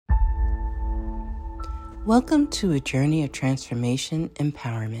Welcome to a journey of transformation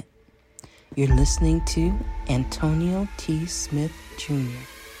empowerment. You're listening to Antonio T. Smith Jr.,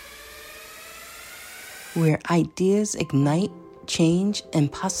 where ideas ignite, change,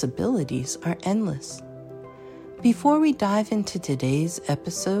 and possibilities are endless. Before we dive into today's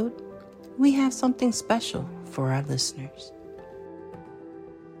episode, we have something special for our listeners.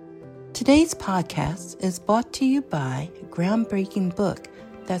 Today's podcast is brought to you by a groundbreaking book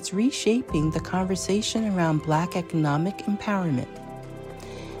that's reshaping the conversation around Black economic empowerment.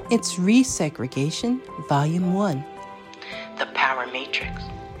 It's Resegregation, Volume 1, The Power Matrix,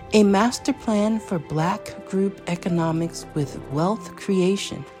 a master plan for Black group economics with wealth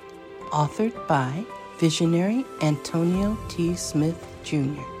creation, authored by visionary Antonio T. Smith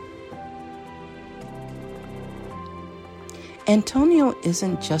Jr. Antonio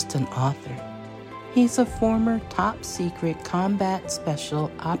isn't just an author. He's a former top-secret combat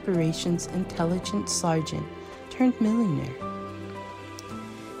special operations intelligence sergeant turned millionaire.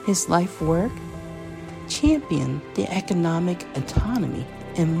 His life work championed the economic autonomy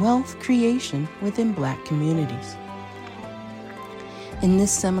and wealth creation within Black communities. In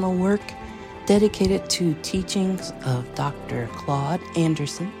this seminal work, dedicated to teachings of Dr. Claude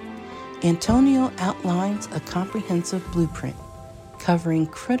Anderson, Antonio outlines a comprehensive blueprint covering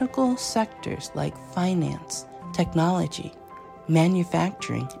critical sectors like finance, technology,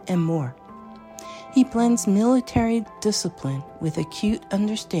 manufacturing, and more. He blends military discipline with acute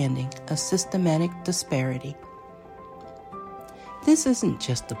understanding of systematic disparity. This isn't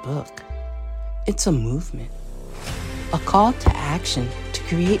just a book. It's a movement, a call to action to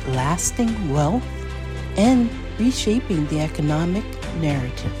create lasting wealth and reshaping the economic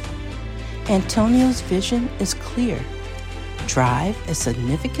narrative. Antonio's vision is clear. Drive a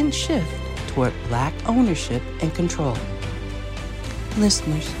significant shift toward Black ownership and control.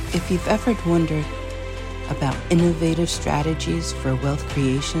 Listeners, if you've ever wondered about innovative strategies for wealth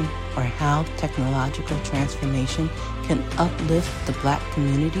creation or how technological transformation can uplift the Black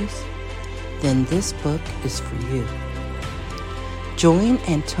communities, then this book is for you. Join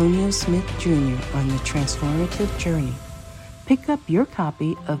Antonio Smith Jr. on the transformative journey. Pick up your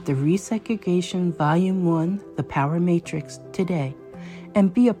copy of the Resegregation Volume 1, The Power Matrix, today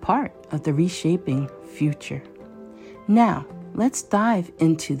and be a part of the reshaping future. Now, let's dive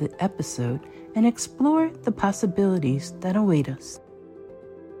into the episode and explore the possibilities that await us.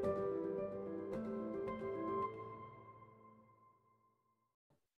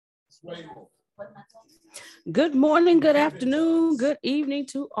 Good morning, good afternoon, good evening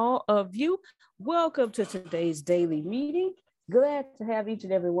to all of you. Welcome to today's daily meeting. Glad to have each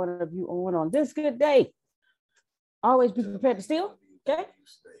and every one of you on this good day. Always be prepared to steal, okay?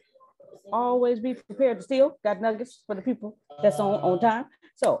 Always be prepared to steal. Got nuggets for the people that's on time.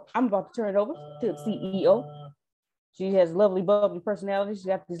 So I'm about to turn it over to the CEO. She has a lovely, bubbly personality. She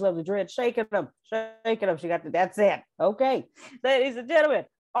got these lovely dreads. Shaking them. She got that's it. Okay, ladies and gentlemen,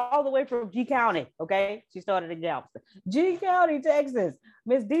 all the way from G County, okay? She started in Galveston. G County, Texas,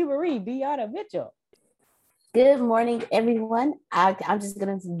 Miss DeMarie Deanna Mitchell. Good morning, everyone. I'm just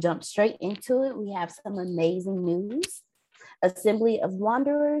going to jump straight into it. We have some amazing news. Assembly of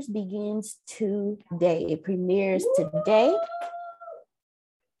Wanderers begins today. It premieres today.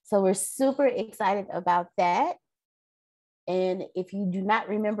 So we're super excited about that. And if you do not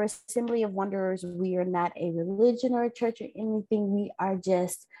remember Assembly of Wanderers, we are not a religion or a church or anything. We are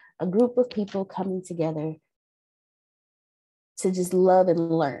just a group of people coming together to just love and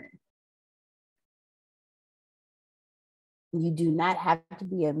learn. You do not have to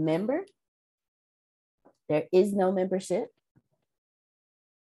be a member. There is no membership.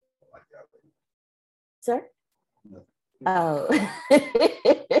 Sir? Oh.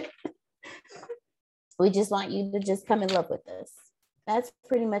 We just want you to just come and love with us. That's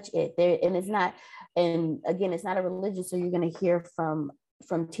pretty much it. And it's not a religion, so you're going to hear from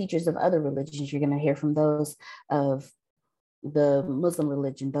teachers of other religions. You're going to hear from those of the Muslim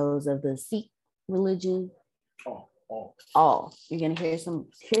religion, those of the Sikh religion. All. You're going to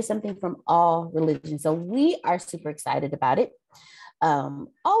hear something from all religions. So we are super excited about it.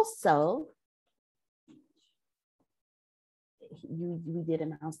 Also, we did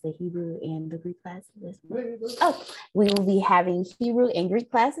announce the Hebrew and the Greek classes. Oh, we will be having Hebrew and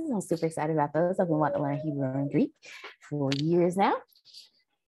Greek classes. I'm super excited about those. I've been wanting to learn Hebrew and Greek for years now.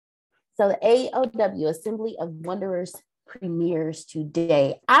 So the AOW, Assembly of Wanderers, premieres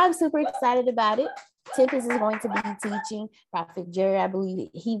today. I'm super excited about it. Tempest is going to be teaching. Prophet Jerry, I believe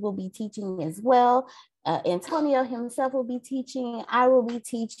he will be teaching as well. Antonio himself will be teaching. I will be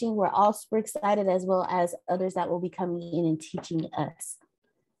teaching. We're all super excited, as well as others that will be coming in and teaching us.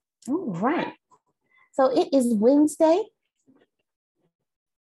 All right. So it is Wednesday.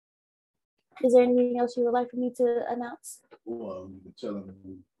 Is there anything else you would like for me to announce? Well, you can tell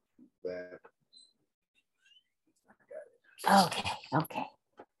them that. Okay.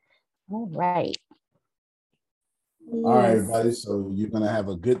 All right. All right, everybody. So you're gonna have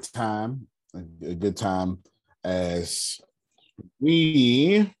a good time, as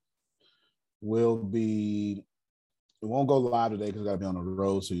we will be. It won't go live today because I gotta be on the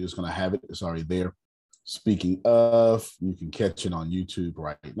road. So you're just gonna have it. It's already there. Speaking of, you can catch it on YouTube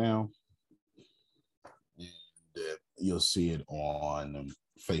right now, and you'll see it on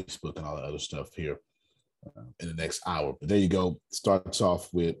Facebook and all the other stuff here in the next hour. But there you go. Starts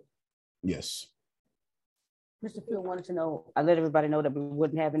off with yes. Mr. Phil wanted to know, I let everybody know that we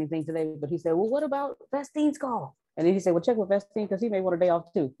wouldn't have anything today, but he said, well, what about Vestine's call? And then he said, well, check with Vestine because he may want a day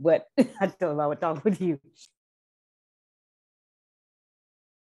off too. But I told him I would talk with you.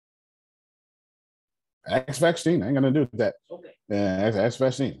 Ask Vestine. I ain't gonna do with that. Okay. Yeah, ask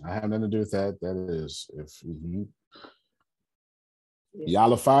Vestine. I have nothing to do with that. That is, if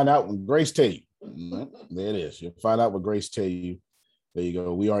y'all will find out when Grace tell you. There it is. You'll find out what Grace tell you. There you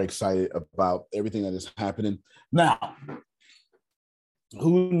go. We are excited about everything that is happening now.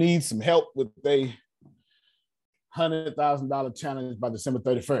 Who needs some help with a $100,000 challenge by December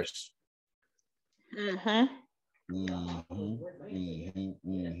 31st?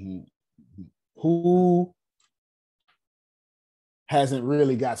 Who hasn't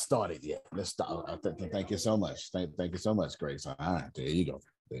really got started yet? Let's start. Thank you so much. Thank you so much, Grace. All right, there you go.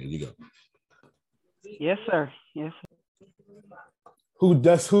 Yes, sir. Yes, sir. Who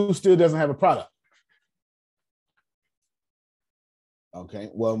still doesn't have a product? Okay,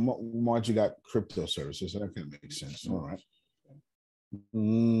 well, Margie got crypto services, so that kind of makes sense. All right.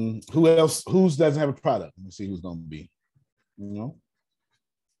 Who else? Who doesn't have a product? Let me see who's going to be. All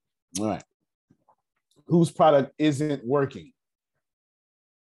right. Whose product isn't working?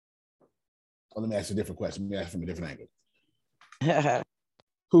 Well, let me ask a different question. Let me ask from a different angle.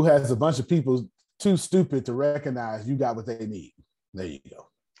 Who has a bunch of people too stupid to recognize you got what they need? There you go.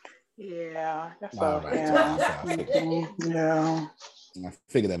 Yeah, that's all right. Yeah. I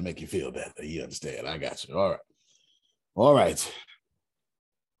figured that'd make you feel better. You understand? I got you. All right.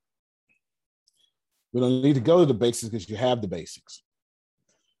 We don't need to go to the basics because you have the basics.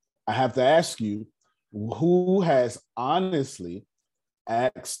 I have to ask you, who has honestly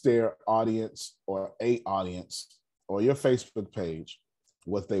asked their audience or a audience or your Facebook page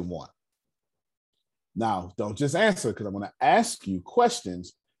what they want? Now, don't just answer because I'm going to ask you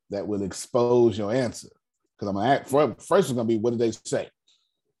questions that will expose your answer. Because I'm going to ask, first it's going to be, what did they say?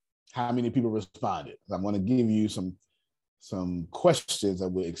 How many people responded? I'm going to give you some questions that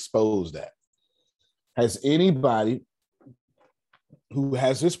will expose that. Has anybody who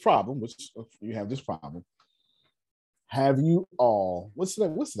has this problem, which you have this problem, have you all, what's today?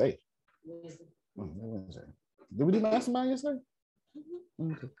 Wednesday. Did we do mastermind yesterday?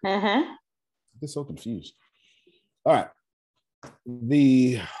 Okay. I'm so confused. All right.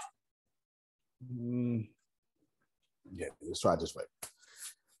 Let's try it this way.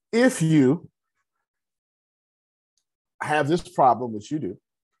 If you have this problem, which you do,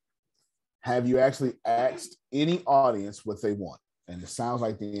 have you actually asked any audience what they want? And it sounds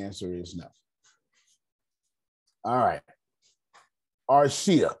like the answer is no. All right.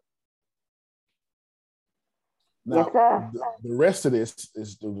 Arshia. Now, yes, sir. The rest of this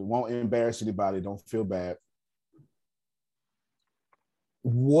won't embarrass anybody. Don't feel bad.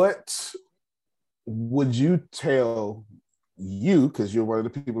 What would you tell you, because you're one of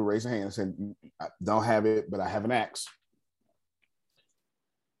the people who raised their hand and said, I don't have it, but I have an axe.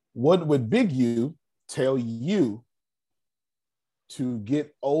 What would Big U tell you to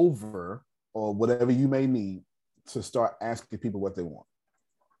get over, or whatever you may need to start asking people what they want?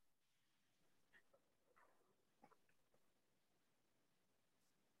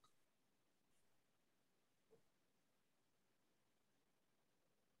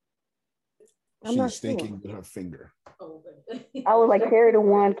 She's thinking with her finger. I was like, carry the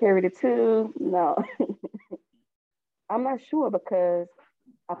one, carry the two. No, I'm not sure because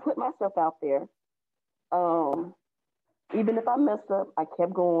I put myself out there. Even if I messed up, I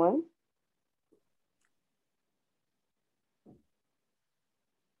kept going.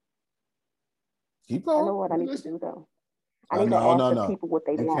 Keep going. I know what I need to do though. I need to ask the people what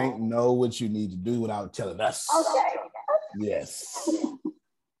they want. You can't know what you need to do without telling us. Okay. Yes.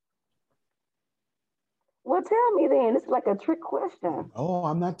 Well, tell me then. It's like a trick question. Oh,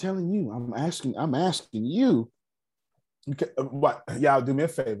 I'm not telling you. I'm asking you. Okay, what? Y'all do me a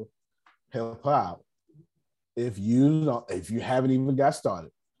favor. Help her out. If you haven't even got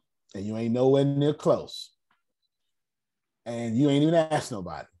started, and you ain't nowhere near close, and you ain't even asked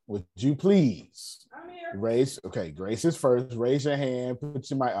nobody, would you please raise? Okay, Grace is first. Raise your hand. Put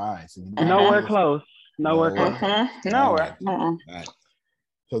your mic. All right. So Nowhere close. Nowhere close. Nowhere. All right.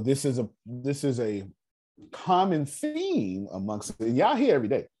 So this is a common theme amongst y'all here every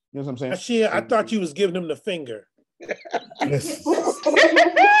day. You know what I'm saying? Ashia, I thought you was giving him the finger.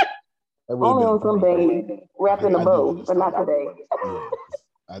 Only on some days, wrapped in a bow, but not today. Yeah.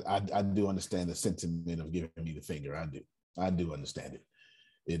 I do understand the sentiment of giving me the finger. I do understand it.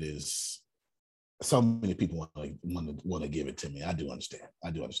 It is so many people want to give it to me. I do understand.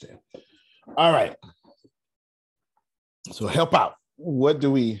 All right. So help out. What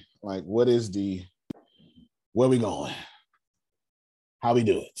do we like? Where we going? How we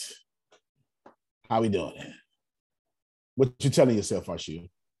do it? How we doing it? What you telling yourself, Ashia?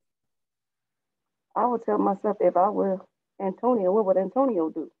 I would tell myself if I were Antonio, what would Antonio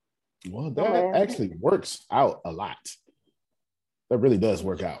do? Well, that actually works out a lot. That really does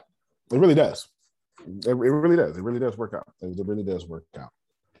work out. It really does. It really does. It really does work out. It really does work out.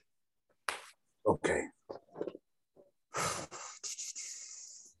 Okay.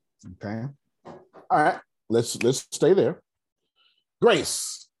 Okay. All right. Let's stay there.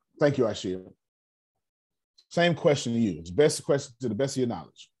 Grace. Thank you, Ashia. Same question to you. It's best question to the best of your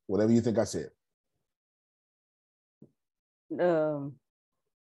knowledge. Whatever you think I said.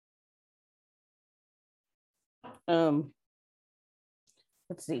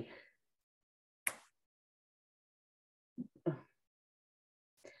 Let's see.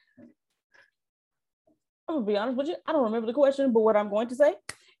 I'm gonna be honest with you. I don't remember the question, but what I'm going to say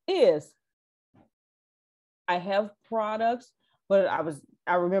is I have products, but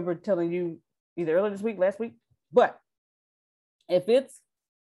I remember telling you either earlier this week, last week, but if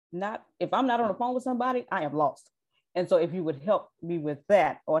I'm not on the phone with somebody, I am lost. And so if you would help me with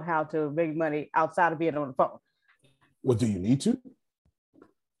that on how to make money outside of being on the phone. Well, do you need to?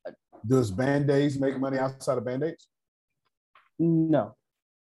 Does Band-Aids make money outside of Band-Aids? No.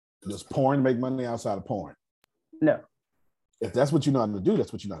 Does porn make money outside of porn? No. If that's what you know how to do,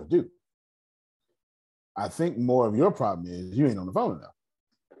 that's what you know how to do. I think more of your problem is you ain't on the phone enough.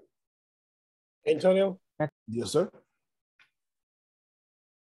 Antonio? Yes, sir.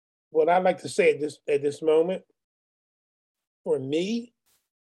 What I'd like to say at this moment, for me,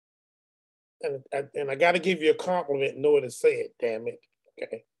 and I got to give you a compliment in order to say it, damn it.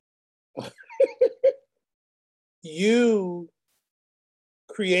 Okay. You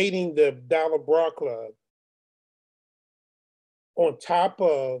creating the Dollar Bra Club on top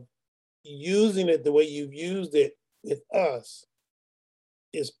of using it the way you've used it with us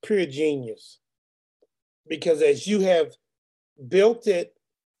is pure genius. Because as you have built it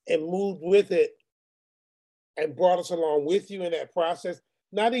and moved with it and brought us along with you in that process,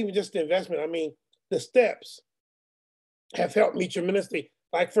 not even just the investment, I mean, the steps have helped me tremendously.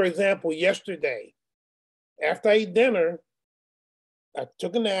 Like, for example, yesterday, after I ate dinner, I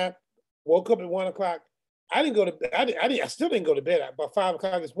took a nap, woke up at 1 o'clock. I still didn't go to bed. About 5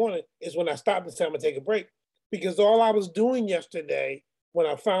 o'clock this morning is when I stopped and said I'm gonna take a break, because all I was doing yesterday when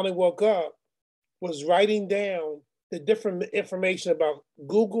I finally woke up was writing down the different information about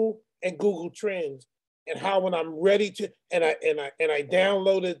Google and Google Trends, and how when I'm ready to, and I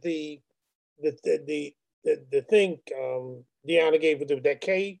downloaded the thing Deanna gave with that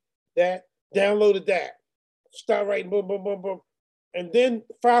cave, that downloaded that, start writing, boom, boom, boom, boom, and then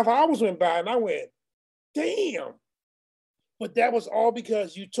 5 hours went by, and I went, damn. But that was all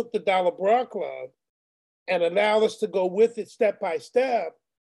because you took the Dollar Bra Club and allowed us to go with it step by step.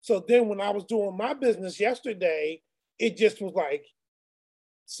 So then when I was doing my business yesterday, it just was like,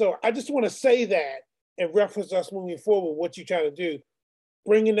 so I just want to say that and reference us moving forward, what you're trying to do.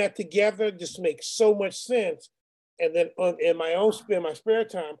 Bringing that together just makes so much sense. And then in my spare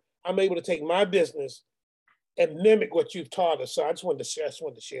time, I'm able to take my business and mimic what you've taught us. So I just wanted to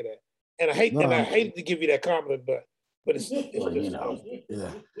share that. And I hate to give you that compliment, but it's well, you know,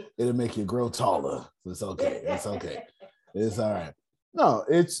 it'll make you grow taller. It's okay. It's okay. It's all right. No,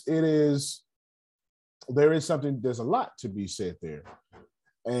 it is. There is something. There's a lot to be said there,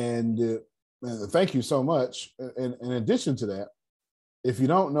 and thank you so much. And in addition to that, if you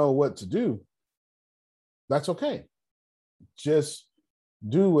don't know what to do, that's okay. Just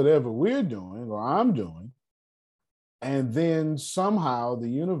do whatever we're doing or I'm doing. And then somehow the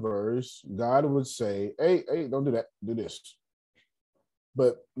universe, God would say, hey, don't do that, do this.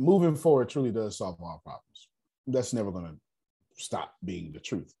 But moving forward truly does solve all problems. That's never going to stop being the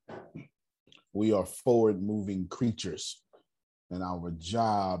truth. We are forward-moving creatures, and our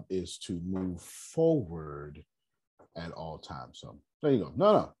job is to move forward at all times. So There you go.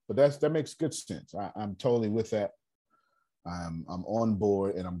 No, but that makes good sense. I'm totally with that. I'm on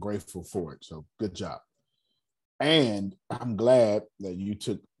board and I'm grateful for it. So good job. And I'm glad that you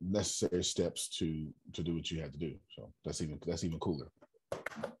took necessary steps to do what you had to do. So that's even cooler.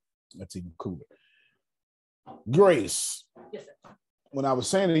 That's even cooler. Grace. Yes, sir. When I was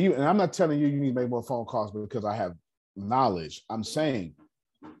saying to you, and I'm not telling you you need to make more phone calls because I have knowledge. I'm saying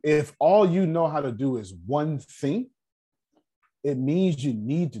if all you know how to do is one thing, it means you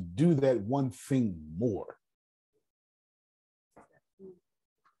need to do that one thing more.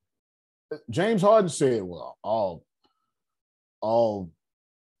 James Harden said, well, all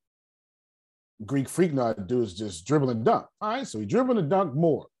Greek freak know how to do is just dribble and dunk. All right, so he dribbled and dunked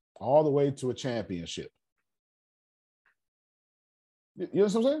more, all the way to a championship. You know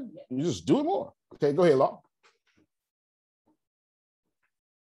what I'm saying? You just do it more. Okay, go ahead, Law.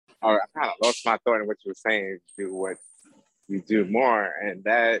 All right, I kind of lost my thought in what you were saying. Do what you do more, and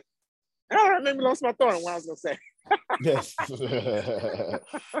that made me lost my thought in what I was gonna say. Yes,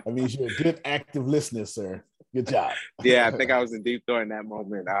 I mean you're a good active listener, sir. Good job. Yeah, I think I was in deep thought in that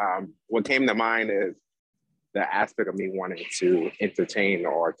moment. What came to mind is the aspect of me wanting to entertain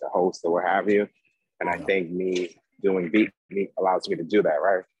or to host or what have you, and I think me doing Beat Me allows me to do that.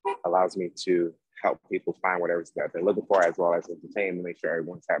 Right, allows me to help people find whatever that they're looking for, as well as entertain and make sure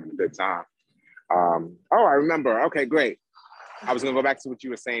everyone's having a good time. I remember. Okay, great. I was going to go back to what you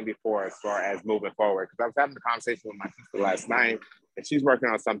were saying before as far as moving forward, because I was having a conversation with my sister last night, and she's working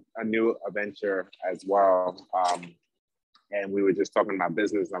on a new adventure as well. And we were just talking about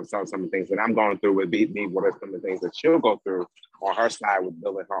business. I'm telling some of the things that I'm going through with Beat Me, what are some of the things that she'll go through on her side with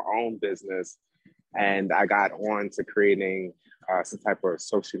building her own business. And I got on to creating some type of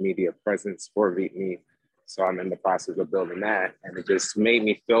social media presence for Beat Me. So I'm in the process of building that. And it just made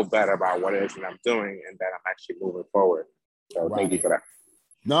me feel better about what it is that I'm doing and that I'm actually moving forward. So Thank you for that.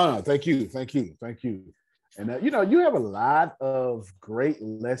 No, thank you. And you have a lot of great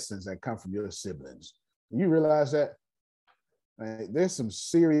lessons that come from your siblings. You realize that? There's some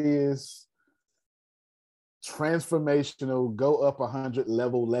serious transformational, go up 100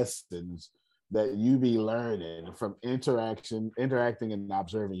 level lessons that you be learning from interacting and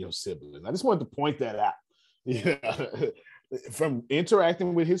observing your siblings. I just wanted to point that out. From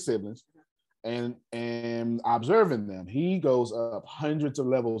interacting with his siblings and observing them, he goes up hundreds of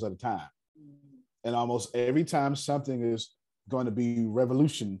levels at a time. And almost every time something is going to be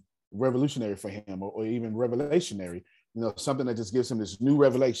revolutionary for him or even revelationary, something that just gives him this new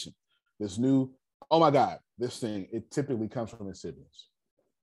revelation, this new, oh my God, this thing, it typically comes from his siblings.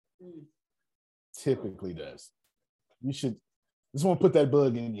 Typically does. You should just want to put that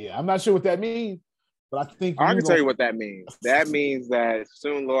bug in. Yeah, I'm not sure what that means, but I think I can tell you what that means. That means that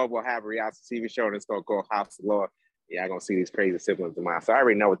soon Lord will have a reality TV show and it's going to go House of Lord. Yeah, I'm going to see these crazy siblings of mine. So I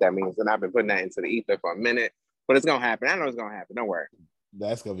already know what that means. And I've been putting that into the ether for a minute, but it's going to happen. I know it's going to happen. Don't worry.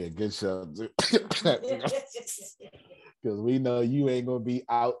 That's going to be a good show. Because we know you ain't going to be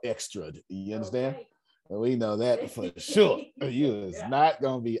out extra. You understand? Okay. We know that for sure. You is not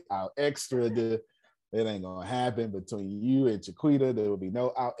going to be out extra. It ain't going to happen between you and Chiquita. There will be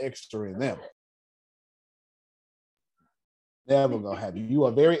no out extra in them. Never going to happen. You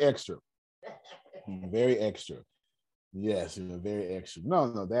are very extra. Very extra. Yes, you're very extra.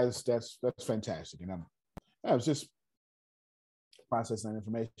 No, that's fantastic. And I was just processing that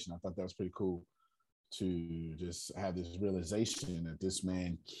information. I thought that was pretty cool to just have this realization that this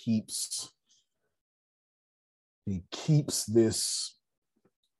man keeps this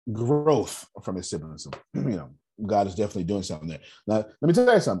growth from his siblings. So, God is definitely doing something there. Now, let me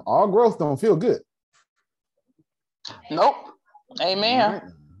tell you something. All growth don't feel good. Nope.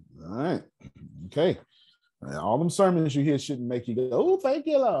 Amen. All right. Okay. All them sermons you hear shouldn't make you go, oh, thank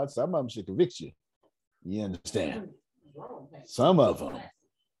you, Lord. Some of them should convict you. You understand? Some of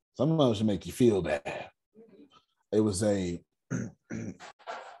them should make you feel bad. This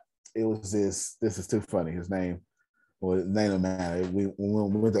is too funny. His name of man. We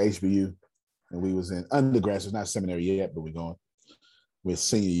went to HBU and we was in undergrad, so it's not seminary yet, but we're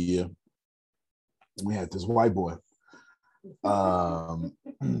senior year. We had this white boy come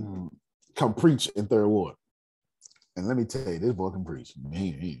preach in Third Ward. And let me tell you, this boy can preach.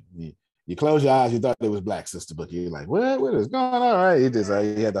 You close your eyes, you thought it was black, Sister Bookie. You're like, what is going on? All right. He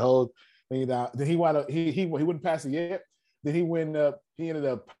had the whole thing down. Then he wouldn't pass it yet. Then he ended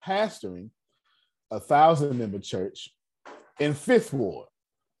up pastoring a 1,000-member church in Fifth Ward,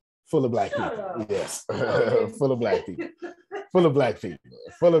 full of black people. Yes, full of black people. Full of black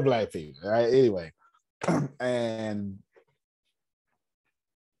people. All right. Anyway, and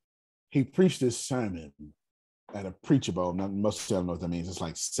he preached this sermon at a preacher bowl. Most of you don't know what that means. It's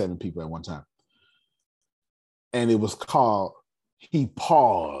like 7 people at one time. And it was called He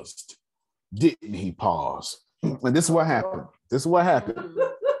Paused. Didn't he pause? And this is what happened. This is what happened.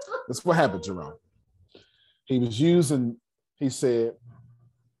 This is what happened, Jerome. He was using, he said,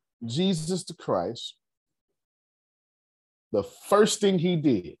 Jesus the Christ, the first thing he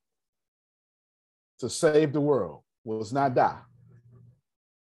did to save the world was not die.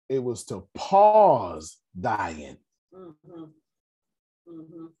 It was to pause dying,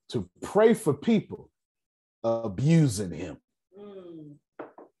 to pray for people abusing him.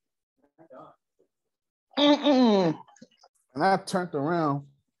 And I turned around,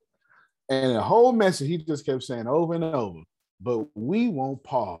 and the whole message he just kept saying over and over, but we won't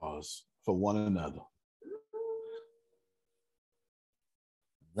pause for one another.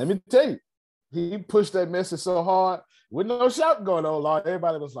 Let me tell you, he pushed that message so hard with no shouting going on, Lord.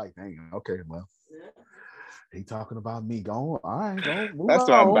 Everybody was like, dang, okay, well, he talking about me. Go on, all right, go move That's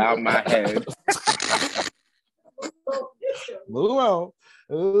on. what about my head. Move on.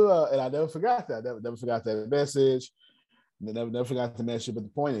 And I never forgot that. Never forgot that message. Never forgot the message. But the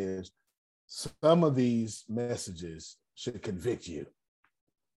point is, some of these messages should convict you.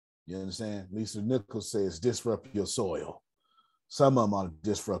 You understand? Lisa Nichols says, disrupt your soil. Some of them ought to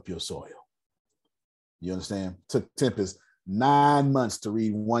disrupt your soil. You understand? Took Tempest 9 months to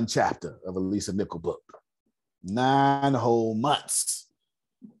read one chapter of a Lisa Nichols book. 9 whole months.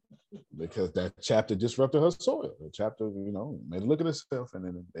 Because that chapter disrupted her soil. The chapter, made her look at herself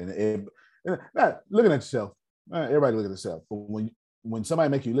and not looking at yourself. Everybody look at themselves. But when somebody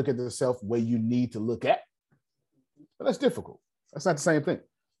make you look at themselves where you need to look at, that's difficult. That's not the same thing.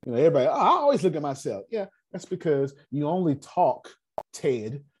 Everybody, I always look at myself. Yeah, that's because you only talk,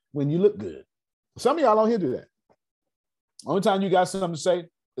 Ted, when you look good. Some of y'all don't hear do that. Only time you got something to say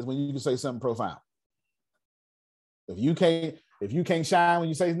is when you can say something profound. If you can't shine when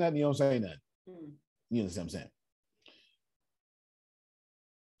you say nothing, you don't say nothing. You understand what I'm saying?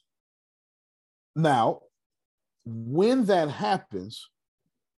 Now, when that happens,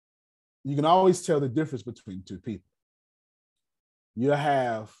 you can always tell the difference between 2 people. You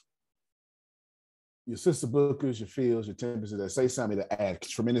have your sister bookers, your Fields, your Tempests that say something that adds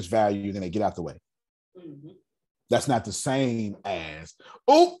tremendous value, then they get out the way. That's not the same as,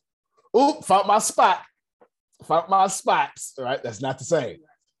 found my spot. Found my spots, right? That's not the same.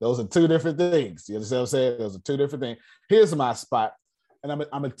 Those are 2 different things. You understand what I'm saying? Those are 2 different things. Here's my spot. And I'm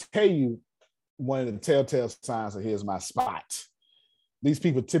going to tell you one of the telltale signs of here's my spot. These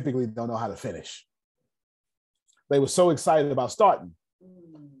people typically don't know how to finish. They were so excited about starting,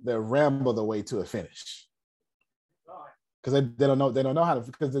 they ramble the way to a finish. Because they don't know how to,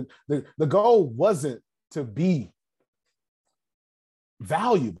 because the goal wasn't to be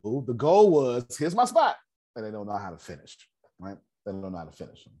valuable. The goal was, here's my spot. And they don't know how to finish, right? They don't know how to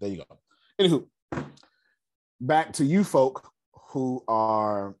finish. There you go. Anywho, back to you folk who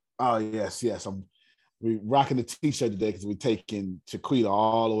are, yes, we're rocking the t-shirt today because we're taking Chiquita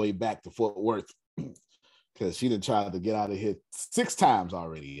all the way back to Fort Worth because she done tried to get out of here 6 times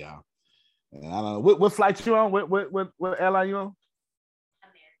already, y'all. And I don't know, what flight you on? What airline you on?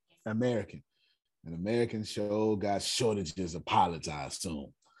 American. And American show got shortages of pilots, I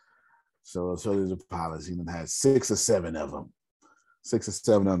assume. So there's a policy. He had 6 or 7 of them. 6 or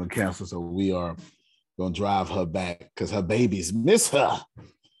 7 of them canceled. So we are gonna drive her back because her babies miss her.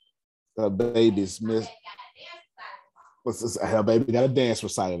 Her babies miss. Her baby got a dance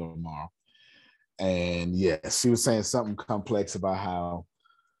recital tomorrow. And yes, she was saying something complex about how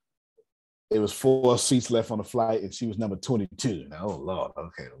it was 4 seats left on the flight and she was number 22. Now, oh Lord,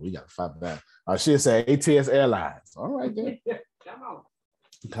 okay, we got to fight that. She'll say ATS Airlines. All right, then. Come on.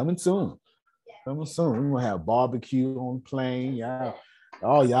 Coming soon. Coming soon. We're gonna have barbecue on the plane. Y'all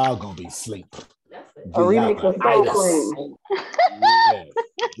gonna be asleep. A remix of Soul Cream.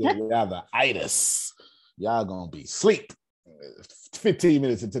 Y'all the itis. Y'all gonna be asleep. 15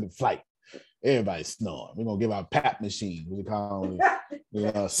 minutes into the flight. Everybody's snoring. We're gonna give our PAP machine. We call it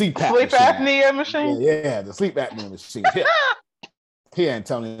CPAP. Sleep apnea machine. Yeah, the sleep apnea machine. Here,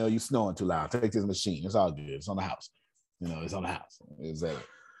 Antonio, you snoring too loud. Take this machine. It's all good. It's on the house. It's on the house. Exactly.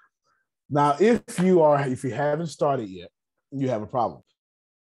 Now, if you haven't started yet, you have a problem.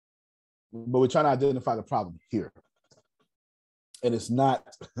 But we're trying to identify the problem here. And it's not,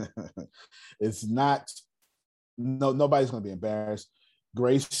 nobody's going to be embarrassed.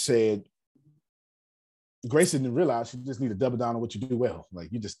 Grace didn't realize she just need to double down on what you do well.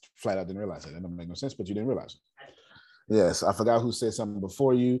 Like you just flat out didn't realize it. That doesn't make no sense, but you didn't realize it. Yes, I forgot who said something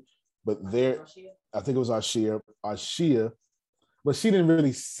before you, but I think it was Arshia, but she didn't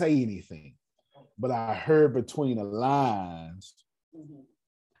really say anything. but I heard between the lines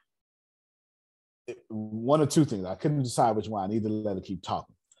one or two things. I couldn't decide which one. I need to let her keep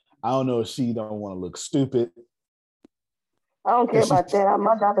talking. I don't know if she don't want to look stupid. I don't care about that.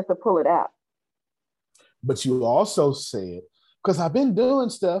 My job is to pull it out. But you also said, because I've been doing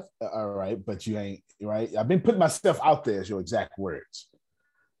stuff, all right, but you ain't, right? I've been putting myself out there as your exact words,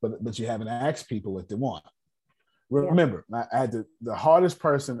 but you haven't asked people what they want. Remember, I had the hardest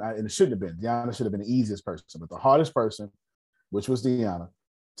person, and it shouldn't have been. Deanna should have been the easiest person, but the hardest person, which was Deanna,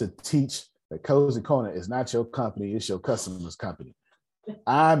 to teach that Cozy Corner is not your company, it's your customer's company.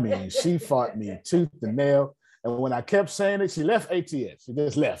 I mean, she fought me tooth and nail. And when I kept saying it, she left ATS. She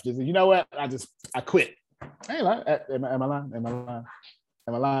just left. She said, you know what? I quit. I ain't lying. Am I lying? Am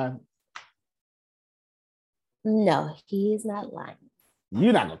I lying? No, he is not lying.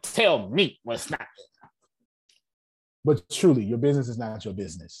 You're not going to tell me what's not. But truly, your business is not your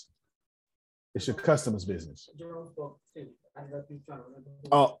business. It's your customer's business. Jerome spoke too. I know you're trying to remember.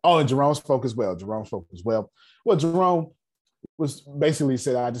 And Jerome spoke as well. Well, Jerome was basically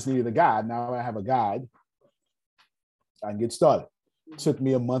said, I just needed a guide. Now I have a guide. I can get started. It took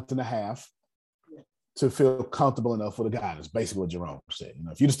me a month and a half to feel comfortable enough for the guide. That's basically what Jerome said. You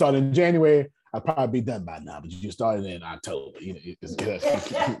know, if you'd started in January, I'd probably be done by now. But you started in October. You know, that's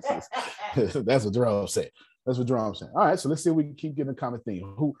what Jerome said. That's what Jerome said. All right, so let's see if we can keep getting a common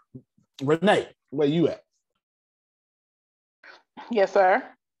theme. Renee, where you at? Yes, sir.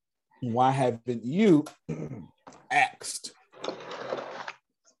 Why haven't you asked?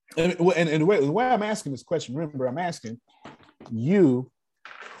 And the way I'm asking this question, remember, I'm asking you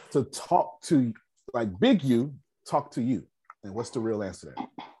to talk to, like big you, talk to you. And what's the real answer to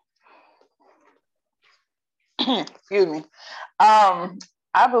that? Excuse me. I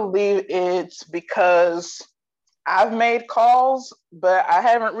believe it's because I've made calls, but I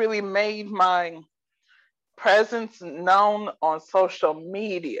haven't really made my presence known on social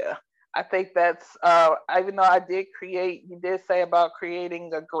media. I think that's, even though you did say about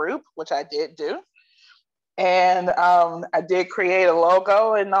creating a group, which I did do. And I did create a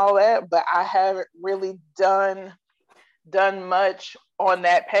logo and all that, but I haven't really done much on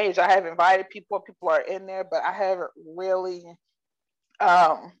that page. I have invited people are in there, but I haven't really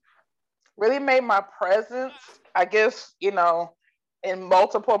made my presence, I guess, you know, in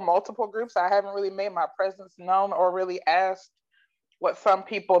multiple groups. I haven't really made my presence known or really asked what some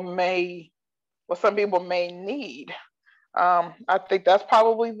people may need. I think that's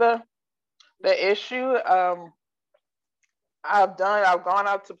probably the issue. I've gone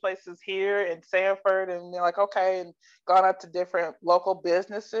out to places here in Sanford and they're like, okay, and gone out to different local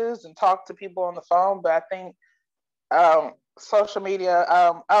businesses and talked to people on the phone. But I think social media,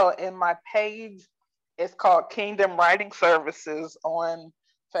 and my page is called Kingdom Writing Services on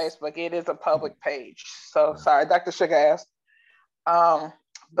Facebook. It is a public page. So sorry, Dr. Sugar asked. But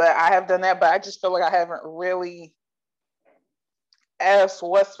I have done that, but I just feel like I haven't really asked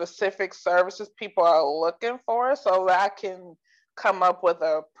what specific services people are looking for so that I can come up with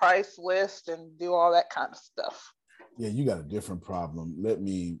a price list and do all that kind of stuff. Yeah, you got a different problem.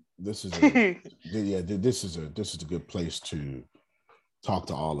 This is a good place to talk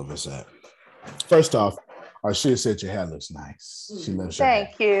to all of us at. First off, Arshia said your hair looks nice. She loves your hair.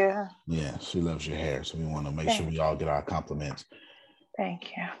 Thank you. Yeah, she loves your hair. So we want to make sure we all get our compliments.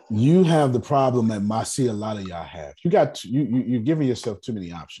 Thank you. You have the problem that I see a lot of y'all have. You're giving yourself too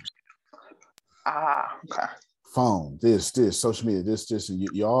many options. Okay. Phone, this, social media, this, and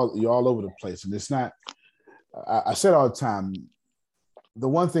you're all over the place. And it's not. I said all the time, the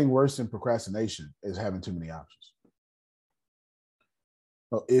one thing worse than procrastination is having too many options.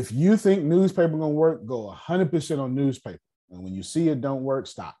 So if you think newspaper gonna work, go 100% on newspaper. And when you see it don't work,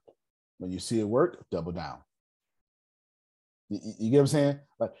 stop. When you see it work, double down. You get what I'm saying?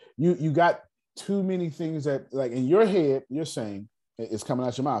 Like you got too many things that, like, in your head, you're saying, it's coming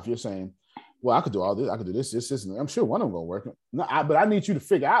out your mouth. You're saying, well, I could do all this. I could do this, and I'm sure one of them gonna work. No, but I need you to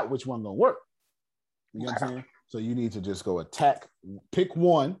figure out which one gonna work. You know what I'm saying? So you need to just go pick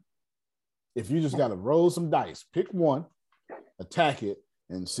one. If you just got to roll some dice, pick one, attack it,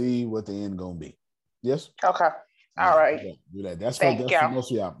 and see what the end gonna be. Yes? Okay. All right. Do that. That's for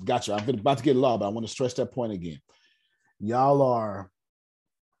most of y'all. Gotcha. I'm about to get law, but I want to stress that point again.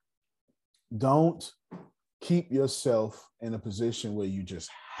 Don't keep yourself in a position where you just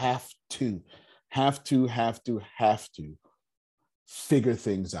have to figure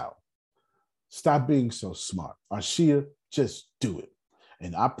things out. Stop being so smart. Arshia, just do it.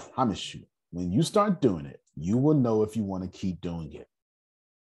 And I promise you, when you start doing it, you will know if you want to keep doing it.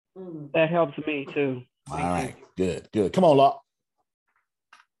 That helps me too. All right, good. Come on, Law.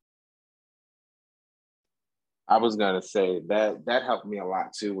 I was gonna say that helped me a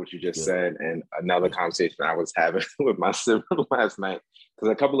lot too, what you just said, and another conversation I was having with my sibling last night.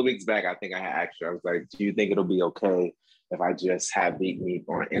 Because a couple of weeks back, I think I had asked you, I was like, "Do you think it'll be okay if I just have Beat Me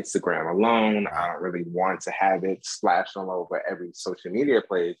on Instagram alone? I don't really want to have it splashed all over every social media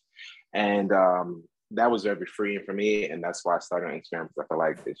place." And that was very freeing for me, and that's why I started on Instagram, because I feel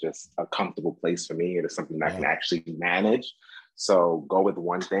like it's just a comfortable place for me. It is something that I can actually manage. So go with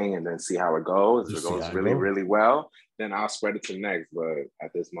one thing and then see how it goes. If it goes really, really well, then I'll spread it to the next. But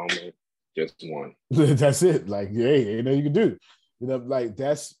at this moment, just one. That's it. Like, hey, you know, you can do. You know, like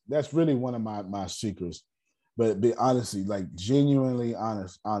that's really one of my secrets. But be honestly, like genuinely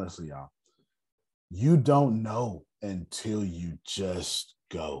honestly, y'all, you don't know until you just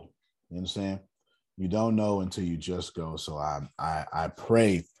go. You understand? You don't know until you just go. So I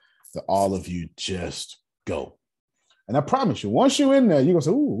pray that all of you just go. And I promise you, once you're in there, you're going to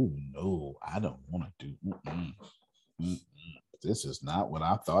say, "Ooh, no, I don't want to do. This is not what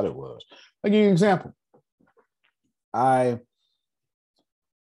I thought it was." I'll give you an example. I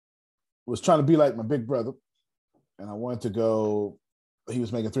was trying to be like my big brother, and I wanted to go. He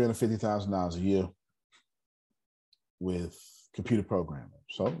was making $350,000 a year with computer programming.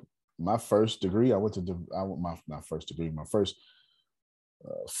 So my first degree, my first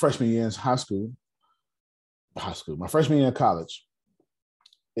freshman year in high school, my freshman year in college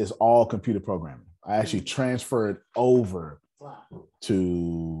is all computer programming. I actually transferred over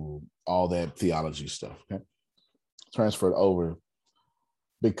to all that theology stuff. Okay, transferred over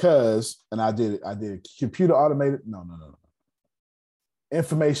because, and I did computer automated. No.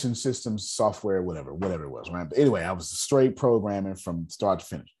 Information systems, software, whatever it was, right? But anyway, I was straight programming from start to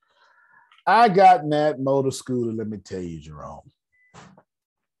finish. I got in that motor scooter, let me tell you, Jerome.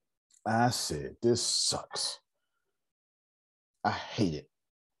 I said, this sucks. I hate it.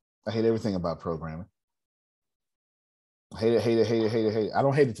 I hate everything about programming. I hate it. I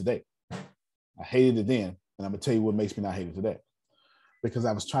don't hate it today. I hated it then. And I'm going to tell you what makes me not hate it today. Because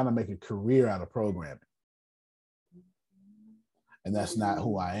I was trying to make a career out of programming. And that's not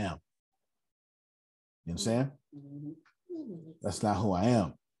who I am. You understand? That's not who I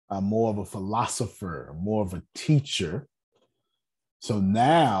am. I'm more of a philosopher, more of a teacher. So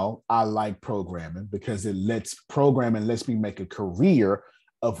now I like programming because programming lets me make a career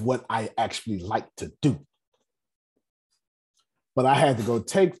of what I actually like to do. But I had to go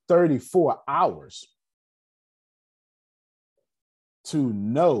take 34 hours to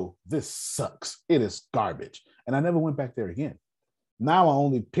know this sucks. It is garbage. And I never went back there again. Now I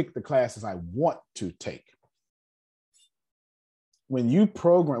only pick the classes I want to take. When you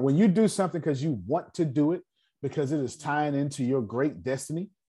do something because you want to do it, because it is tying into your great destiny,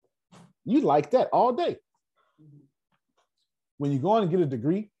 you like that all day. When you go on and get a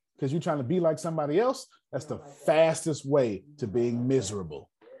degree because you're trying to be like somebody else, that's the fastest way to being miserable.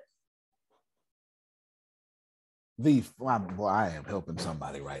 I am helping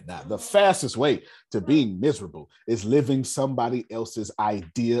somebody right now. The fastest way to being miserable is living somebody else's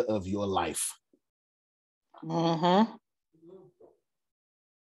idea of your life. Mm-hmm.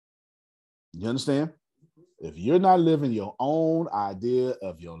 You understand? If you're not living your own idea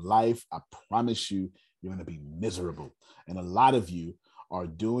of your life, I promise you, you're going to be miserable. And a lot of you are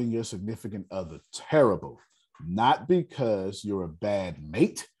doing your significant other terrible, not because you're a bad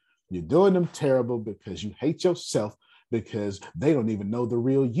mate. You're doing them terrible because you hate yourself, because they don't even know the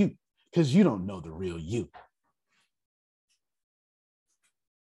real you, because you don't know the real you.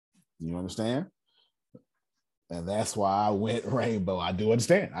 You understand? And that's why I went rainbow. I do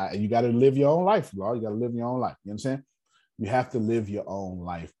understand. You got to live your own life, bro. You got to live your own life. You understand? You have to live your own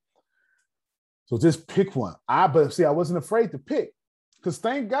life. So just pick one. I wasn't afraid to pick, because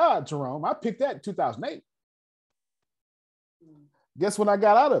thank God, Jerome, I picked that in 2008. Guess what I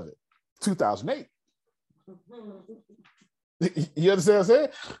got out of it? 2008. You understand what I'm saying?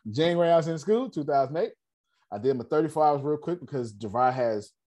 January I was in school, 2008. I did my 34 hours real quick because Javon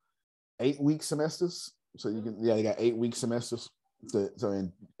has 8-week semesters. So you got 8-week semesters.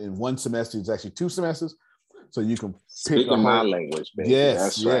 So in one semester, it's actually 2 semesters. So you can speak on my language, baby.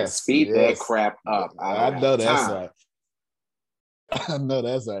 Yes, right. Speed that crap up. I know that's right. I know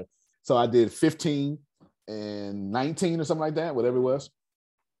that's right. So I did 15 and 19 or something like that, whatever it was.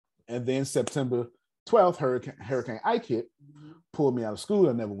 And then September 12th, Hurricane Ike hit, pulled me out of school.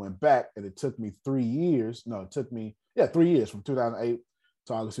 I never went back. And it took me 3 years. No, it took me, 3 years from 2008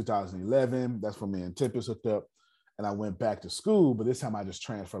 to August 2011. That's when me and Tempest hooked up. And I went back to school, but this time I just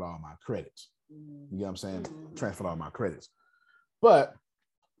transferred all my credits. You know what I'm saying? Transferred all my credits. But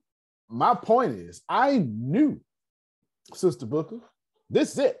my point is, I knew, Sister Booker,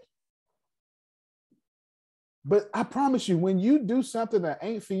 this is it. But I promise you, when you do something that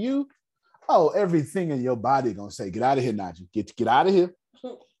ain't for you, oh, everything in your body gonna say, get out of here, Najee. Get out of here.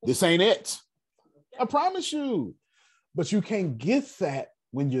 This ain't it. I promise you. But you can't get that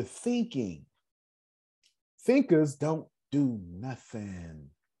when you're thinking. Thinkers don't do nothing.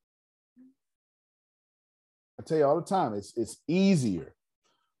 I tell you all the time, it's easier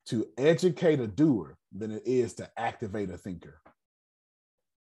to educate a doer than it is to activate a thinker.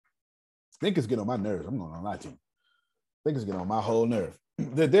 Thinkers get on my nerves. I'm going to lie to you. Thinkers get on my whole nerve.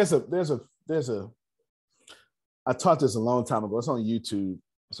 There's a. I taught this a long time ago. It's on YouTube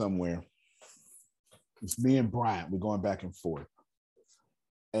somewhere. It's me and Bryant. We're going back and forth.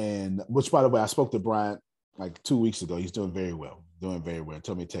 And which, by the way, I spoke to Bryant like 2 weeks ago. He's doing very well. Doing very well.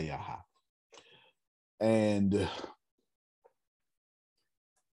 Told me to tell you how. And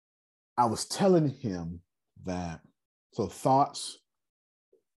I was telling him that so thoughts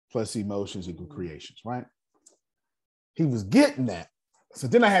plus emotions equal creations, right? He was getting that. So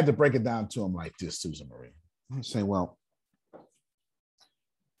then I had to break it down to him like this, Susan Marie. I'm saying, well,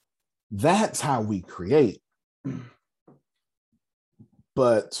 that's how we create.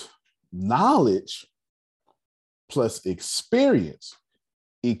 But knowledge plus experience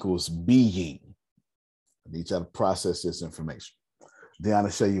equals being. I need y'all to process this information.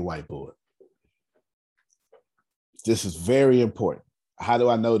 Deanna, show your whiteboard. This is very important. How do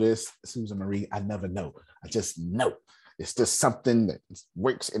I know this, Susan Marie? I never know. I just know. It's just something that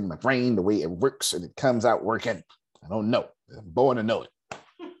works in my brain the way it works and it comes out working. I don't know. I'm born to know it.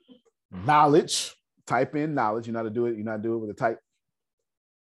 Knowledge. Type in knowledge. You know how to do it. You know how to do it with a type.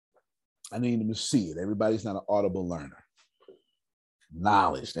 I need them to see it. Everybody's not an audible learner.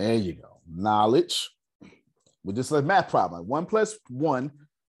 Knowledge. There you go. Knowledge. We just like math problem. 1 plus 1.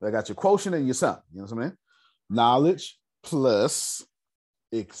 I got your quotient and your sum. You know what I'm saying? Knowledge plus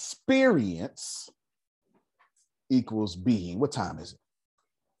experience equals being. What time is it?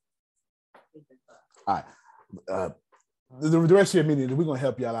 All right. The rest of your meeting, we're going to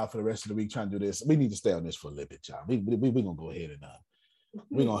help y'all out for the rest of the week trying to do this. We need to stay on this for a little bit, y'all. We're going to go ahead and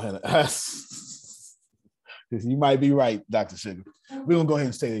we're going to you might be right, Dr. Sugar. We're going to go ahead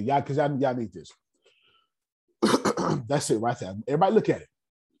and stay there, y'all, because y'all need this. That's it right there. Everybody look at it.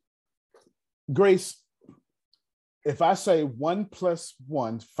 Grace, if I say 1 plus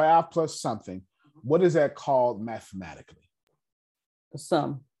 1, 5 plus something, what is that called mathematically? The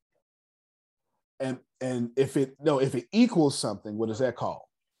sum. And if it equals something, what is that called?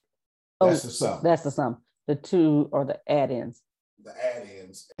 That's the sum. That's the sum. The two are the add-ins. The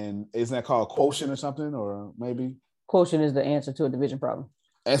add-ins. And isn't that called quotient or something? Or maybe? Quotient is the answer to a division problem.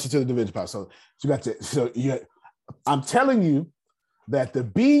 Answer to the division problem. So you got to, I'm telling you that the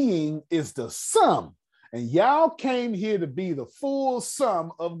being is the sum. And y'all came here to be the full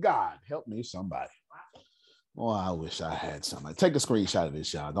sum of God. Help me, somebody. Oh, I wish I had somebody. Take a screenshot of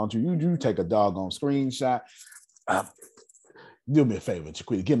this, y'all. Don't you? You take a doggone screenshot. Do me a favor,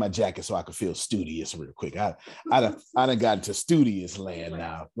 Chiquita. Get my jacket so I can feel studious real quick. I done got into studious land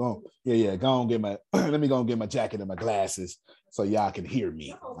now. Go on, get my. Let me go and get my jacket and my glasses so y'all can hear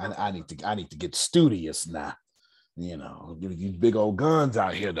me. I need to get studious now. You know, these big old guns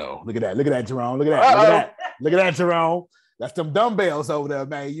out here, though. Look at that, Jerome. Look at that, Jerome. That's them dumbbells over there,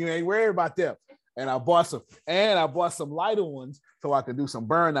 man. You ain't worried about them. And I bought some lighter ones so I could do some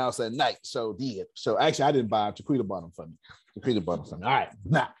burnouts at night. So actually, I didn't buy them. Chiquita bought them for me. All right,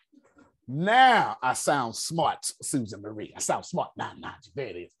 now I sound smart, Susan Marie. I sound smart. Nah, there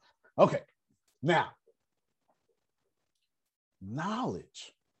it is. Okay, now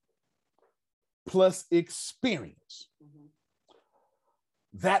knowledge plus experience.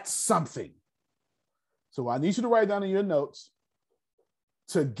 That's something. So I need you to write down in your notes.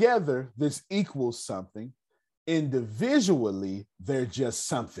 Together, this equals something. Individually, they're just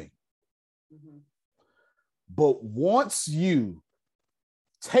something. Mm-hmm. But once you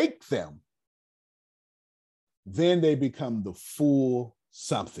take them, then they become the full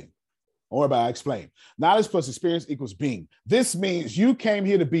something. Or about I explain. Knowledge plus experience equals being. This means you came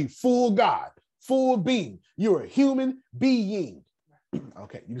here to be full God, full being. You're a human being.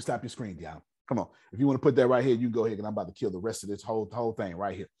 Okay, you can stop your screen, Dion. Come on. If you want to put that right here, you go ahead, and I'm about to kill the rest of this whole thing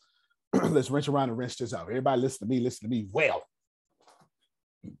right here. Let's wrench around and wrench this out. Everybody listen to me well.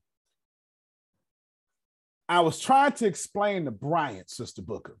 I was trying to explain to Bryant, Sister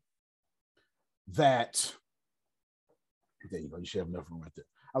Booker, that, there you go, you should have enough room right there.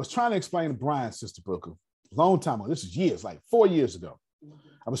 I was trying to explain to Bryant, Sister Booker, a long time ago, this is years, like 4 years ago.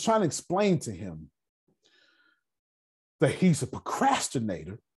 I was trying to explain to him that he's a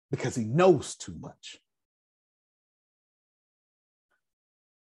procrastinator because he knows too much.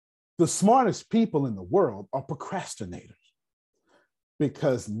 The smartest people in the world are procrastinators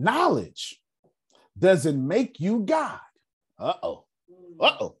because knowledge doesn't make you God. Uh-oh.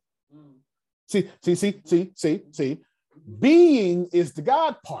 Uh-oh. See. Being is the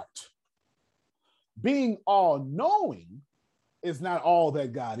God part. Being all-knowing is not all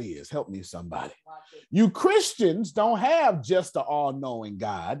that God is. Help me, somebody. You Christians don't have just the all-knowing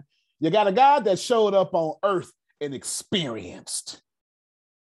God. You got a God that showed up on earth and experienced.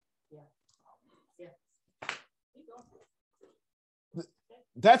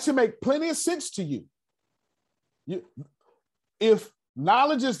 That should make plenty of sense to you. If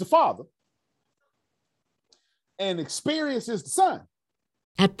knowledge is the Father and experience is the Son.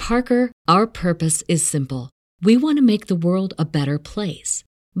 At Parker, our purpose is simple. We want to make the world a better place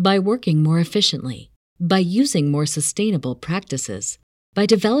by working more efficiently, by using more sustainable practices, by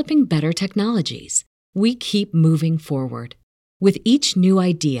developing better technologies. We keep moving forward. With each new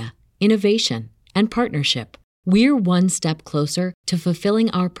idea, innovation, and partnership, we're one step closer to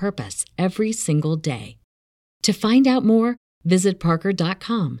fulfilling our purpose every single day. To find out more, visit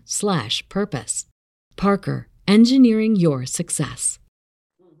parker.com/purpose. Parker, engineering your success.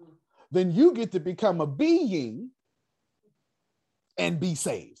 Then you get to become a being and be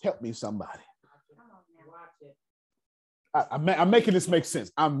saved. Help me, somebody. I'm making this make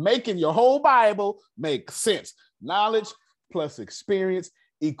sense. I'm making your whole Bible make sense. Knowledge plus experience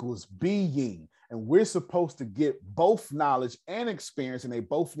equals being. And we're supposed to get both knowledge and experience, and they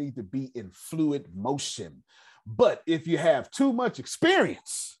both need to be in fluid motion. But if you have too much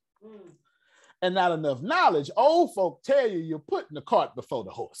experience and not enough knowledge, old folk tell you you're putting the cart before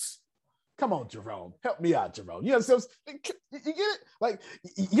the horse. Come on, Jerome. Help me out, Jerome. You understand? You get it? Like,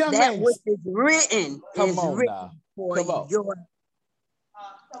 young that man. What is written Come on written now. for Come on. your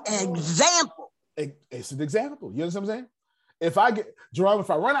example. It's an example. You understand what I'm saying? If I get, Jerome, if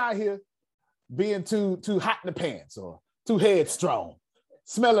I run out here being too hot in the pants or too headstrong,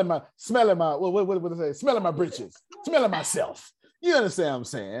 smelling my what did I say? Smelling my britches, smelling myself. You understand what I'm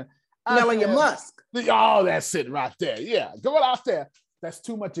saying? Smelling your musk. Oh, that's it right there. Yeah, going out there. That's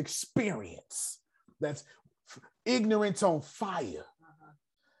too much experience. That's ignorance on fire.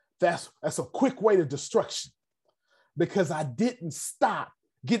 That's a quick way to destruction because I didn't stop,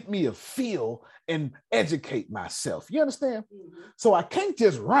 get me a feel and educate myself. You understand? So I can't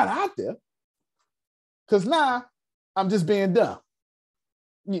just run out there because now I'm just being dumb.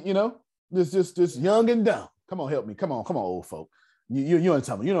 You know, just young and dumb. Come on, help me. Come on, old folk. You know what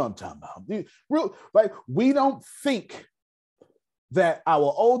I'm talking about. Like, we don't think that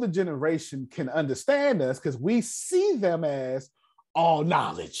our older generation can understand us because we see them as all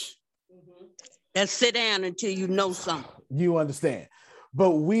knowledge. And sit down until you know something. You understand.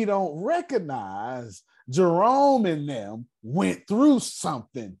 But we don't recognize Jerome and them went through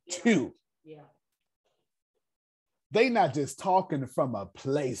something too. Yeah. They not just talking from a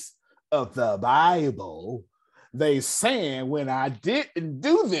place of the Bible. They saying, when I didn't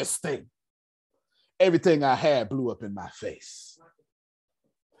do this thing, everything I had blew up in my face.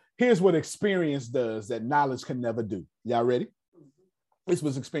 Here's what experience does that knowledge can never do. Y'all ready? This is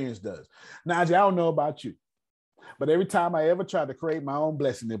what experience does. Now, I don't know about you, but every time I ever tried to create my own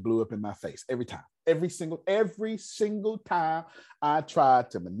blessing, it blew up in my face. Every time. Every single time I tried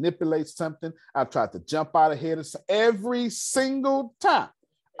to manipulate something, I tried to jump out ahead of something. Every single time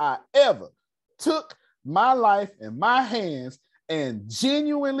I ever took my life in my hands and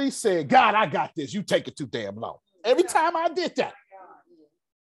genuinely said, God, I got this. You take it too damn long. Every time I did that,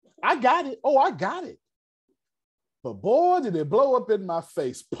 I got it. Oh, I got it. But boy, did it blow up in my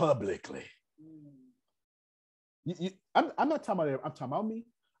face publicly. I'm not talking about, I'm talking about me.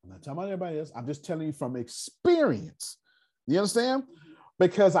 I'm not talking about everybody else. I'm just telling you from experience. You understand?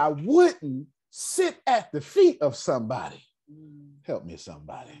 Because I wouldn't sit at the feet of somebody. Help me,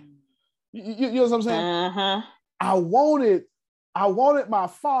 somebody. You know what I'm saying? Uh-huh. I wanted my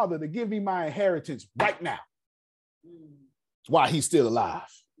father to give me my inheritance right now while he's still alive.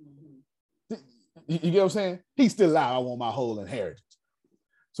 You get what I'm saying? He's still alive. I want my whole inheritance.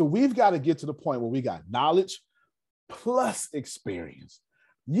 So we've got to get to the point where we got knowledge plus experience.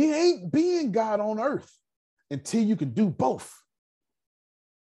 You ain't being God on earth until you can do both.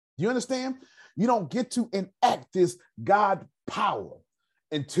 You understand? You don't get to enact this God power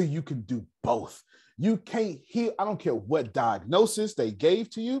until you can do both. You can't heal. I don't care what diagnosis they gave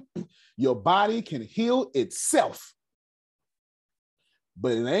to you. Your body can heal itself.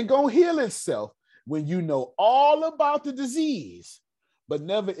 But it ain't going to heal itself when you know all about the disease, but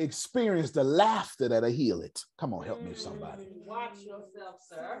never experience the laughter that'll heal it. Come on, help me, somebody. Watch yourself,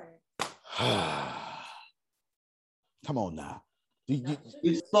 sir. Come on now.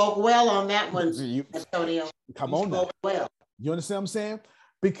 You spoke well on that one, Antonio. Come on now. Well. You understand what I'm saying?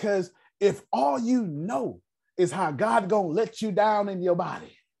 Because if all you know is how God gonna let you down in your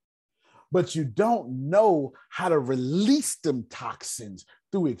body, but you don't know how to release them toxins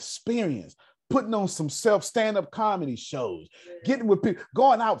through experience, putting on some stand-up comedy shows, getting with people,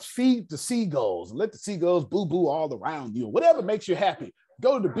 going out, feed the seagulls, and let the seagulls boo-boo all around you, whatever makes you happy.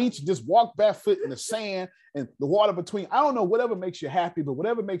 Go to the beach and just walk barefoot in the sand and the water between. I don't know, whatever makes you happy, but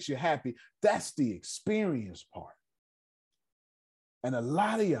whatever makes you happy, that's the experience part. And a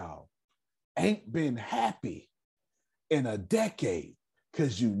lot of y'all ain't been happy in a decade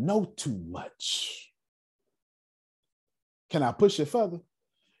because you know too much. Can I push it further?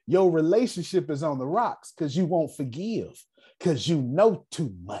 Your relationship is on the rocks because you won't forgive because you know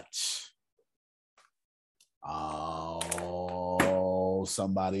too much. Oh,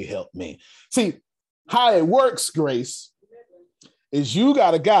 somebody help me. See, how it works, Grace, is you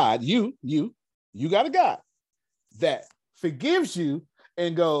got a God, you got a God that forgives you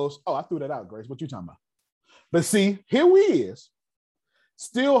and goes, oh, I threw that out, Grace. What you talking about? But see, here we is,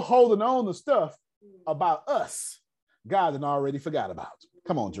 still holding on to stuff about us God had already forgot about.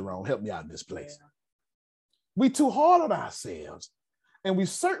 Come on, Jerome, help me out in this place. We too hard on ourselves, and we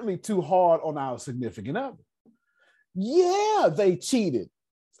certainly too hard on our significant other. Yeah, they cheated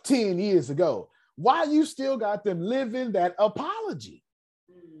 10 years ago. Why you still got them living that apology?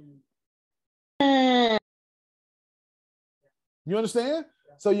 You understand?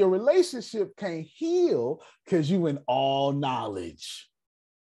 So your relationship can't heal because you in all knowledge.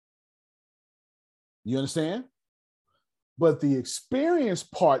 You understand? But the experience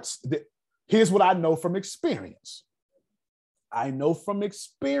parts, here's what I know from experience. I know from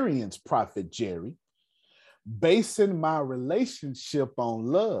experience, Prophet Jerry, basing my relationship on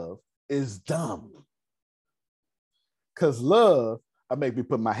love is dumb. Because love, I make me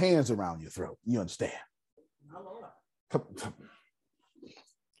put my hands around your throat. You understand?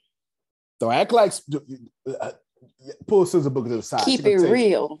 Don't act like pull Susan Booker to the side. Keep it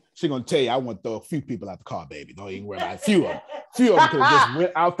real. She's gonna tell you, I want to throw a few people out the car, baby. Don't even worry about it. A few of them could have just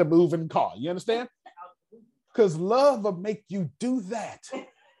went out the moving car. You understand? Because love will make you do that.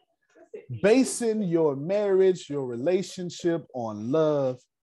 Basing your marriage, your relationship on love,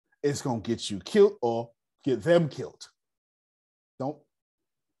 it's gonna get you killed or get them killed. Don't.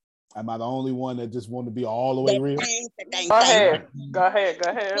 Am I the only one that just want to be all the way real? Go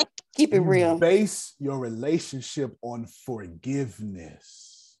ahead. Keep it real. Base your relationship on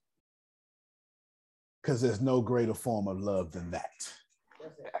forgiveness. Because there's no greater form of love than that.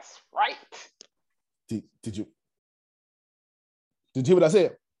 That's right. Did you hear what I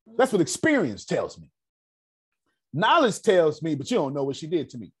said? That's what experience tells me. Knowledge tells me, but you don't know what she did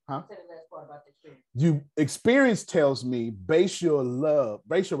to me, huh? Experience tells me base your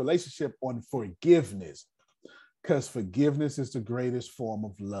relationship on forgiveness, because forgiveness is the greatest form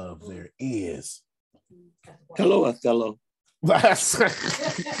of love there is. Hello, Othello.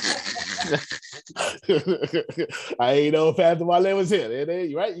 I ain't know if Pastor Wale was here.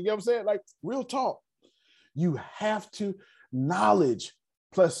 Right? You get what I'm saying? Like, real talk. You have to, knowledge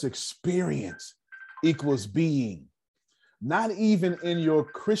plus experience equals being. Not even in your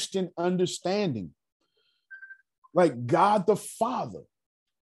Christian understanding. Like God the Father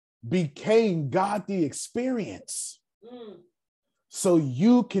became God the experience. So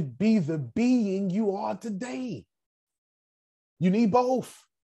you could be the being you are today. You need both.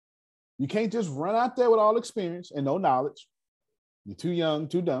 You can't just run out there with all experience and no knowledge. You're too young,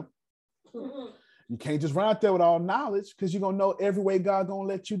 too dumb. You can't just run out there with all knowledge because you're going to know every way God's going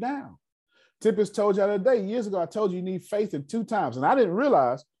to let you down. Tippis told you the other day, years ago, I told you need faith in 2 times. And I didn't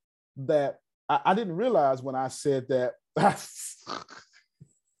realize that, I didn't realize when I said that,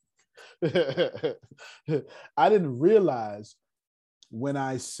 I didn't realize when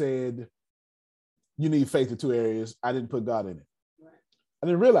I said you need faith in 2 areas, I didn't put God in it. I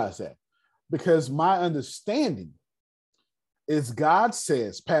didn't realize that because my understanding is God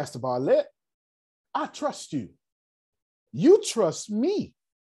says, Pastor Bartlett, I trust you. You trust me.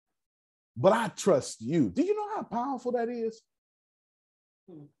 But I trust you. Do you know how powerful that is?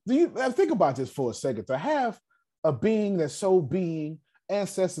 Do you think about this for a second? To have a being that's so being,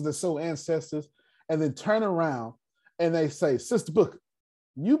 ancestors that's so ancestors, and then turn around and they say, Sister Booker,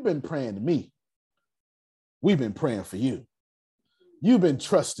 you've been praying to me. We've been praying for you. You've been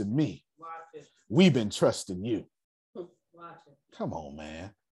trusting me. We've been trusting you. Come on,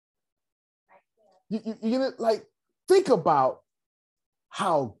 man. You know, like, think about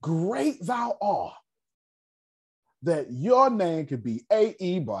how great thou art, that your name could be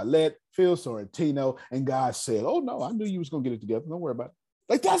A.E. Bartlett, Phil Sorrentino, and God said, oh no, I knew you was going to get it together. Don't worry about it.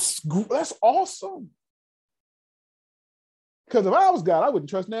 Like, that's awesome. Because if I was God, I wouldn't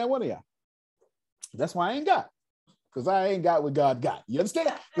trust none one of y'all. That's why I ain't God. Because I ain't got what God got. You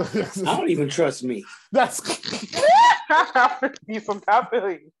understand? I don't even trust me. That's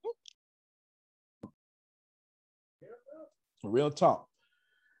real talk.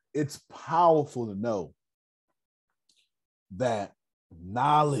 It's powerful to know that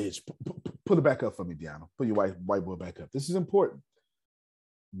knowledge. Put it back up for me, Deanna. Put your whiteboard back up. This is important.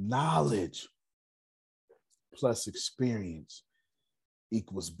 Knowledge plus experience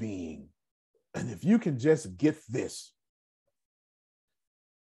equals being. And if you can just get this,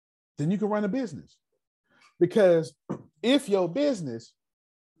 then you can run a business. Because if your business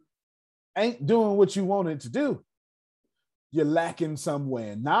ain't doing what you want it to do, you're lacking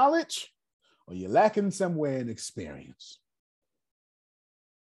somewhere in knowledge or you're lacking somewhere in experience.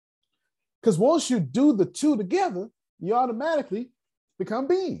 Because once you do the two together, you automatically become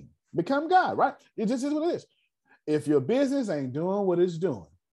being, become God, right? It just is what it is. If your business ain't doing what it's doing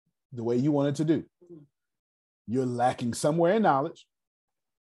the way you want it to do, you're lacking somewhere in knowledge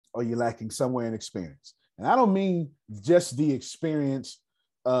or you're lacking somewhere in experience. And I don't mean just the experience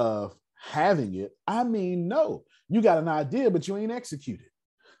of having it. I mean, no, you got an idea, but you ain't executed.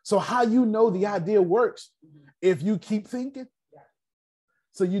 So how you know the idea works if you keep thinking?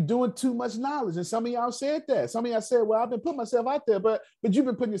 So you're doing too much knowledge. And some of y'all said that. Some of y'all said, well, I've been putting myself out there, but you've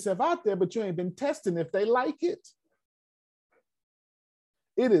been putting yourself out there, but you ain't been testing if they like it.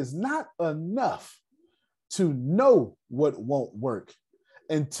 It is not enough to know what won't work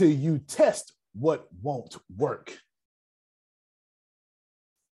until you test what won't work.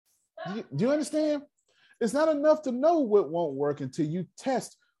 Do you understand? It's not enough to know what won't work until you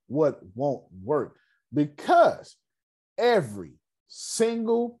test what won't work, because every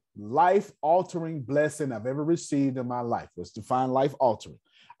single life-altering blessing I've ever received in my life, let's define life-altering.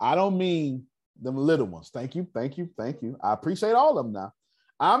 I don't mean them little ones. Thank you. I appreciate all of them now.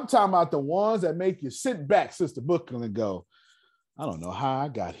 I'm talking about the ones that make you sit back, Sister Booker, and go, I don't know how I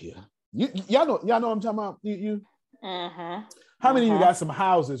got here. Y'all know what I'm talking about? You? Uh-huh. How many of you got some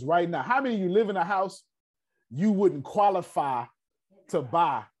houses right now? How many of you live in a house you wouldn't qualify to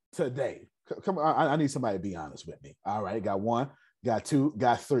buy today? Come on, I need somebody to be honest with me. All right, got one, got two,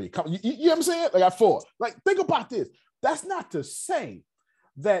 got three. Come, you know what I'm saying? I got four. Like, think about this. That's not to say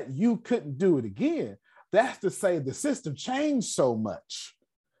that you couldn't do it again. That's to say the system changed so much.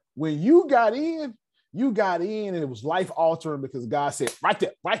 When you got in and it was life altering because God said, right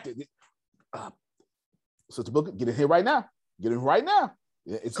there. Sister Booker, get in here right now. Get in right now.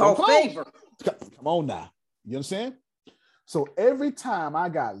 It's called favor. Come on now. You understand? So every time I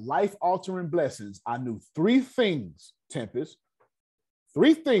got life altering blessings, I knew three things, Tempest.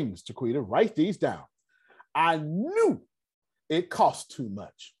 Three things, Chiquita, write these down. I knew it cost too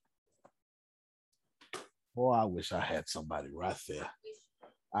much. Boy, I wish I had somebody right there.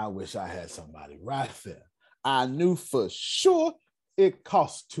 I knew for sure it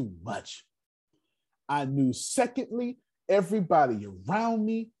cost too much. I knew, secondly, everybody around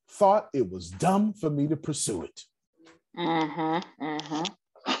me thought it was dumb for me to pursue it.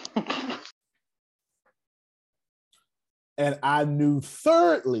 And I knew,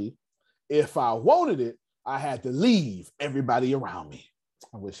 thirdly, if I wanted it, I had to leave everybody around me.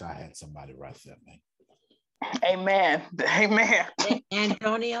 I wish I had somebody right there, man. Amen.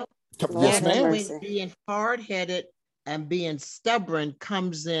 Antonio, yes, ma'am. when being hard-headed and being stubborn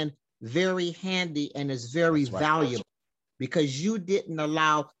comes in very handy and is very valuable, because you didn't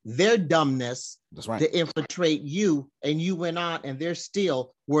allow their dumbness to infiltrate you, and you went on and they're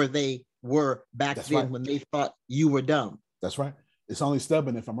still where they were back then when they thought you were dumb. That's right. It's only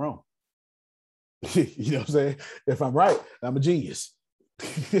stubborn if I'm wrong. You know what I'm saying? If I'm right, I'm a genius.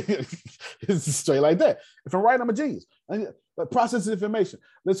 It's straight like that. If I'm right, I'm a genius. Process information.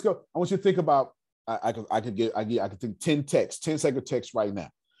 Let's go. I want you to think about. I could think 10 texts, 10 sacred texts right now.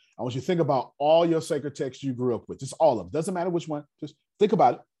 I want you to think about all your sacred texts you grew up with. Just all of them. Doesn't matter which one. Just think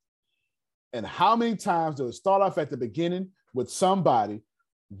about it. And how many times does it start off at the beginning with somebody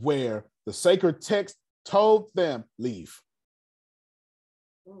where the sacred text told them leave?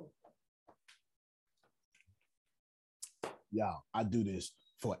 Y'all, I do this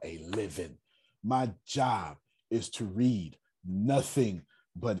for a living. My job is to read nothing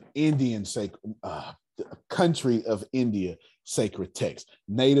but Indian country of India sacred text,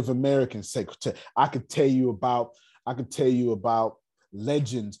 Native American sacred text. I could tell you about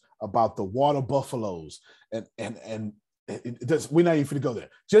legends about the water buffaloes, and we're not even going to go there.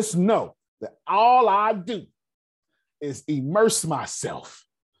 Just know that all I do is immerse myself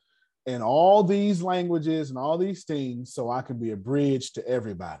in all these languages and all these things so I can be a bridge to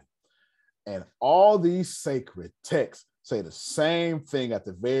everybody. And all these sacred texts say the same thing at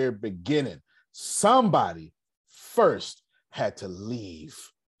the very beginning. Somebody first had to leave.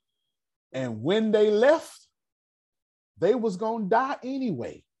 And when they left, they was going to die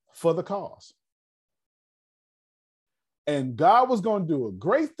anyway for the cause. And God was going to do a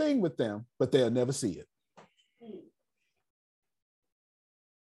great thing with them, but they'll never see it.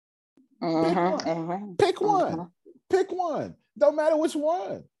 Pick one. Pick one. Don't matter which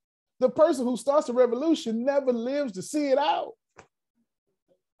one. The person who starts a revolution never lives to see it out.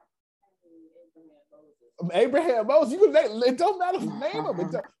 Abraham Moses. It don't matter if you name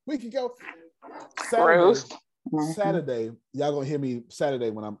them. We can go Saturday. Y'all gonna hear me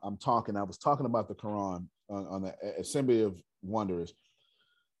Saturday when I'm talking. I was talking about the Quran on the Assembly of Wanderers.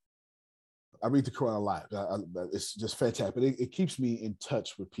 I read the Quran a lot. It's just fantastic. But it keeps me in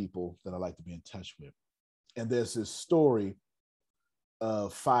touch with people that I like to be in touch with. And there's this story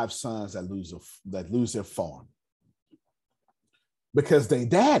of 5 sons that lose their farm because they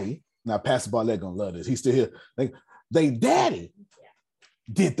daddy. Now Pastor Barlett gonna love this. He's still here. They daddy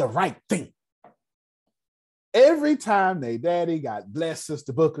did the right thing. Every time they daddy got blessed,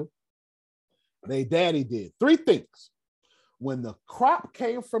 Sister Booker, they daddy did 3 things. When the crop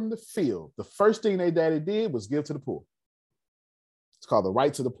came from the field, the first thing they daddy did was give to the poor. It's called the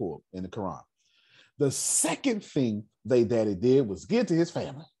right to the poor in the Quran. The second thing they daddy did was give to his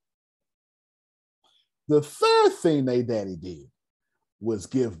family. The third thing they daddy did was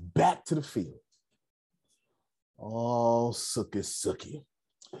give back to the field. Oh, sucky.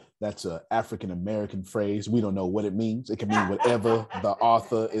 That's an African-American phrase. We don't know what it means. It can mean whatever the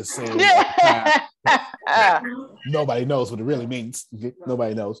author is saying. Nobody knows what it really means.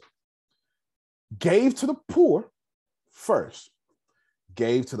 Nobody knows. Gave to the poor first.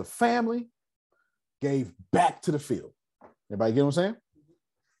 Gave to the family. Gave back to the field. Everybody get what I'm saying?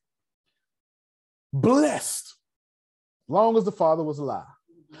 Blessed. Long as the father was alive.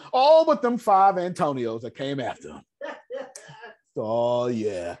 All but them 5 Antonios that came after him. Oh,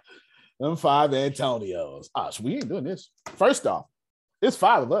 yeah. Them 5 Antonios. So we ain't doing this. First off, it's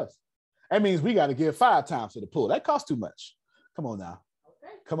 5 of us. That means we got to give 5 times to the pool. That costs too much. Come on now.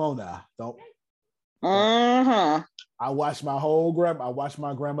 Okay. Come on now. Don't. I watched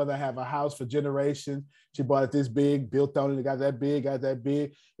my grandmother have a house for generations. She bought it this big, built on it. It got that big.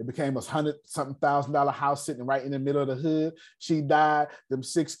 It became $100-something thousand house sitting right in the middle of the hood. She died. Them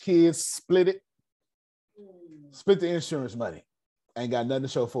 6 kids split it. Split the insurance money. Ain't got nothing to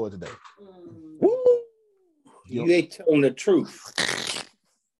show for it today. You ain't telling the truth.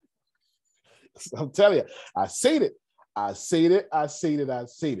 I'm telling you, I seen it. And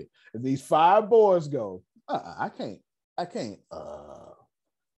these 5 boys go, I can't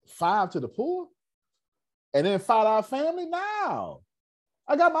 5 to the poor and then 5 to our family. Now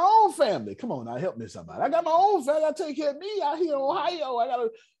I got my own family. Come on now, help me somebody. I got my own family. I gotta take care of me out here in Ohio. I gotta,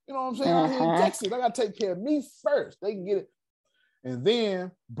 you know what I'm saying, out here in Texas. I gotta take care of me first. They can get it. And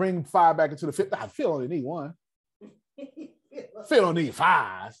then bring 5 back into the field. Phil only need 1. Phil don't need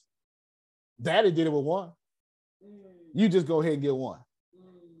 5. Daddy did it with 1. You just go ahead and get 1.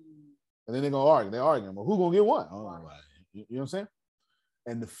 And then they're going to argue. They're arguing. Well, who's going to get 1? Oh, you know what I'm saying?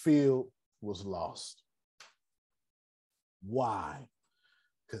 And the field was lost. Why?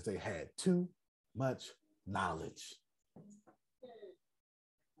 Because they had too much knowledge.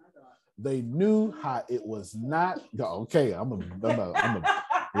 They knew how it was not. Okay, y'all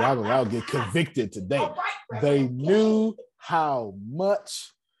get convicted today. They knew how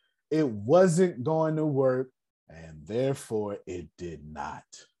much it wasn't going to work, and therefore it did not.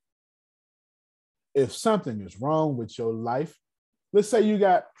 If something is wrong with your life, let's say you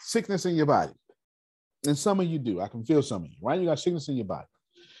got sickness in your body, and some of you do. I can feel some of you, right? You got sickness in your body.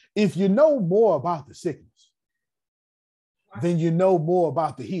 If you know more about the sickness, then you know more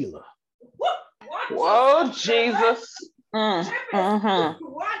about the healer. Whoa, Jesus. Watch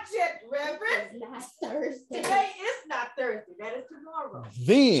it, Reverend. It's not Thursday. Today is not Thursday. That is tomorrow.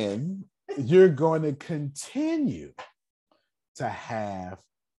 Then you're going to continue to have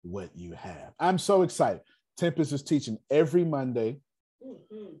what you have. I'm so excited. Tempest is teaching every Monday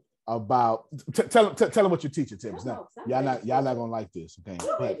about. Tell them what you're teaching, Tempest. Now, y'all not gonna like this, okay?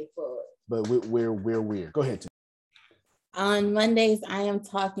 But we're weird. Go ahead, Tempest. On Mondays, I am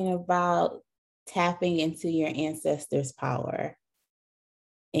talking about tapping into your ancestors' power.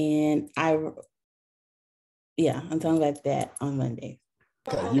 And I'm talking about that on Monday.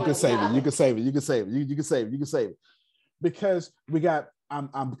 Okay, you can save it. Because we got,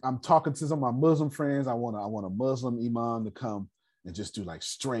 I'm talking to some of my Muslim friends. I want a Muslim imam to come and just do like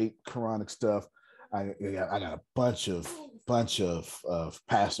straight Quranic stuff. I got a bunch of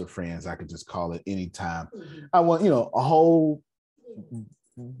pastor friends I could just call at any time. I want, a whole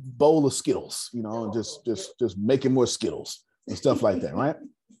bowl of Skittles, and just making more Skittles and stuff like that, right?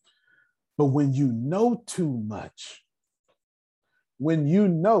 But when you know too much,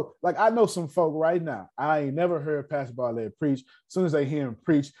 like I know some folk right now, I ain't never heard Pastor Bartlett preach. As soon as they hear him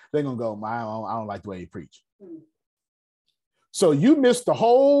preach, they're gonna go, I don't like the way he preach. So you missed the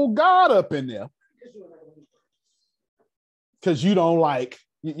whole God up in there because you don't like,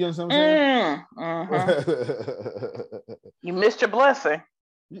 you know what I'm saying? Mm-hmm. You missed your blessing.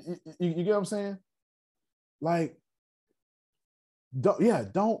 You get what I'm saying? Like,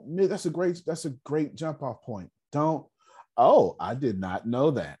 don't miss. That's a great jump off point. I did not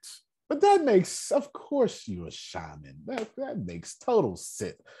know that. But that makes, of course, you're a shaman. That makes total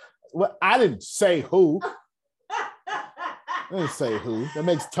sense. Well, I didn't say who. I didn't say who. That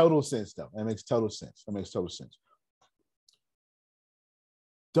makes total sense, though. That makes total sense.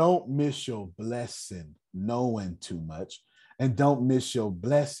 Don't miss your blessing knowing too much, and don't miss your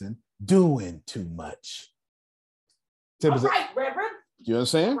blessing doing too much. All right, Reverend. You know what I'm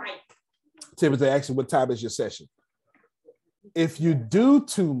saying? Right. Typically, actually, what time is your session? If you do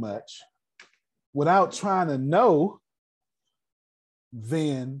too much without trying to know,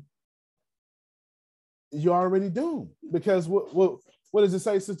 then you're already doomed. Because what does it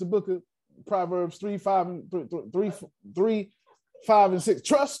say, Sister Booker? Proverbs 3, 5, and 6.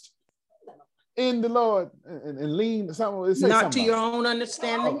 Trust in the Lord and lean. Something. Not to your own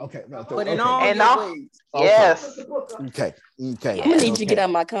understanding. Okay. No, but in all your ways. Yes. Okay. I'm gonna need you to get out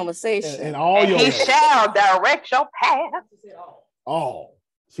of my conversation. And all your He ways. shall direct your path. All.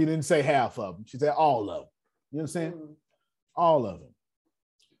 She didn't say half of them. She said all of them. You know what I'm saying? All of them.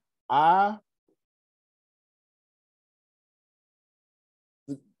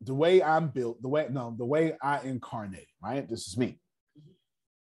 The way I'm built, the way I incarnate, right? This is me.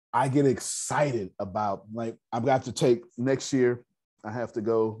 I get excited about, like, I've got to take next year. I have to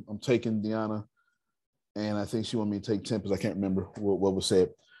go. I'm taking Deanna, and I think she wanted me to take Tempest. I can't remember what was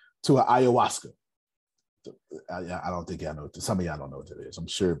said, to an ayahuasca. I don't think y'all know. Some of y'all don't know what it is. I'm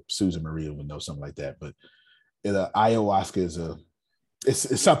sure Susan Maria would know something like that. But ayahuasca is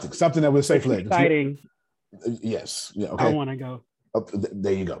it's something that would say for exciting. Yes. Yeah. Okay. I want to go.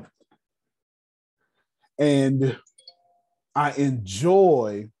 There you go. And I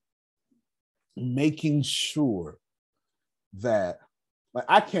enjoy making sure that, like,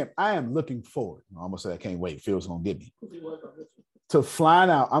 I am looking forward. I almost said I can't wait. Phil's gonna get me to flying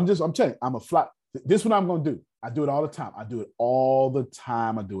out. I'm telling you, I'm a fly. This is what I'm gonna do. I do it all the time. I'm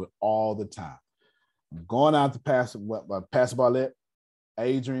going out to Pastor Bartlett,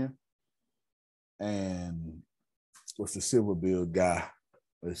 Adrian, and what's the silver bill guy?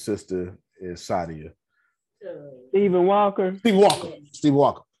 His sister is Sadia. Stephen Walker. Steve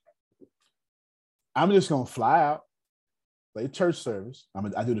Walker. I'm just gonna fly out, play church service.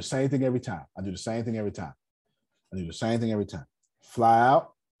 I do the same thing every time. Fly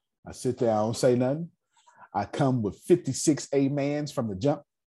out. I sit there. I don't say nothing. I come with 56 amens from the jump.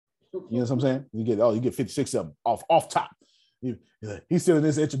 You know what I'm saying? You get 56 of them off top. He's still in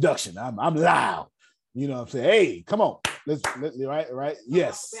this introduction. I'm loud. You know what I'm saying? Hey, come on. Let's right.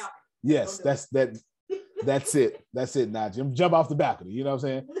 Yes. That's it. That's it, now. Jump off the balcony. You know what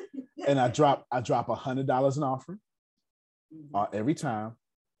I'm saying? And I drop $100 in offering every time.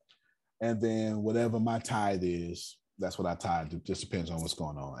 And then whatever my tithe is, that's what I tithe. It just depends on what's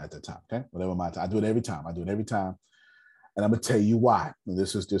going on at the time. Okay. Whatever my tithe. I do it every time. And I'm gonna tell you why. And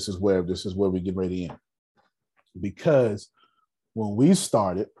this is where we get ready in. Because when we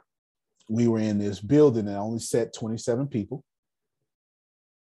started, we were in this building that only sat 27 people.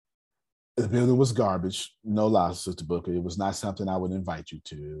 The building was garbage, no lie, Sister Booker. It was not something I would invite you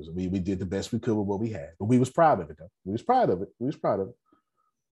to. We did the best we could with what we had, but we was proud of it, though. We was proud of it.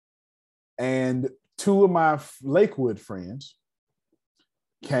 And two of my Lakewood friends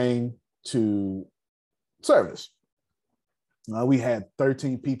came to service. We had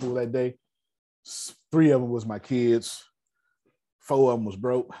 13 people that day. 3 of them was my kids. 4 of them was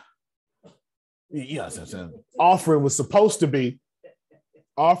broke. Yes, offering was supposed to be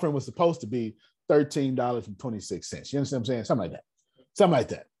 $13.26. You understand what I'm saying? Something like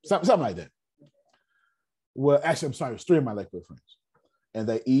that. Well, actually, I'm sorry, it was 3 of my Lakewood friends. And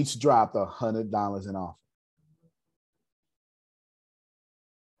they each dropped $100 in offering.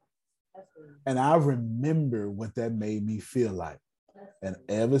 And I remember what that made me feel like. And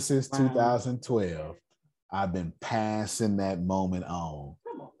ever since 2012, I've been passing that moment on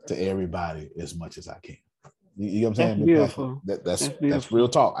to everybody as much as I can. You You know what I'm saying? That's beautiful. That's real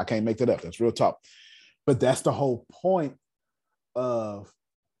talk. I can't make that up. That's real talk. But that's the whole point of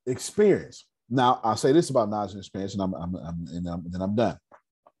experience. Now, I'll say this about knowledge and experience, and then I'm done.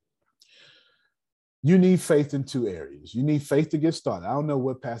 You need faith in two areas. You need faith to get started. I don't know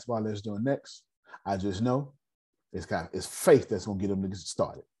what Pastor Bartlett is doing next. I just know it's faith that's going to get him to get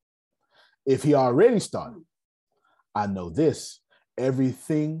started. If he already started, I know this: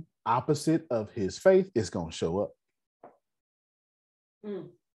 everything opposite of his faith is going to show up.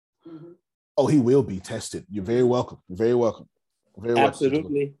 Mm-hmm. Oh, he will be tested. You're very welcome. You're very welcome. Very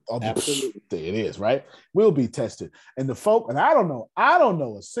Absolutely. Welcome. Absolutely. There it is, right? Will be tested. And the folk, and I don't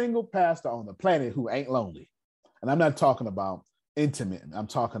know a single pastor on the planet who ain't lonely. And I'm not talking about intimate. I'm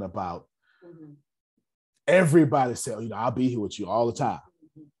talking about everybody say, I'll be here with you all the time.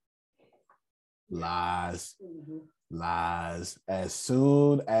 Lies. Lies. As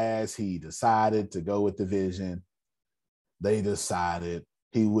soon as he decided to go with the vision, they decided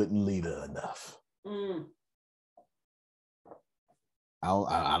he wouldn't lead her enough.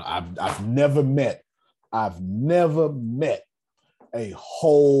 I've never met a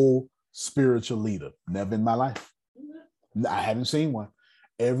whole spiritual leader. Never in my life. I haven't seen one.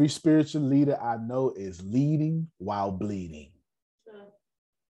 Every spiritual leader I know is leading while bleeding.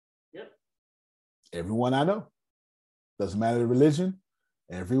 Yep. Everyone I know. Doesn't matter the religion.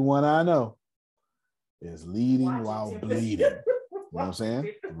 Everyone I know is leading while bleeding. You know what I'm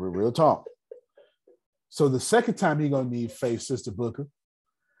saying? Real talk. So the second time he's going to need faith, Sister Booker,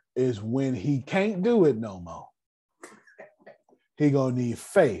 is when he can't do it no more. He's going to need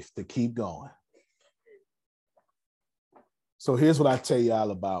faith to keep going. So here's what I tell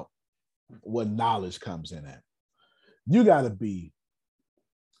y'all about what knowledge comes in at. You got to be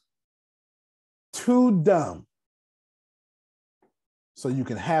too dumb so you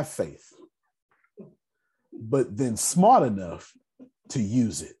can have faith, but then smart enough to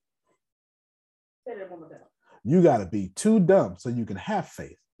use it. You got to be too dumb so you can have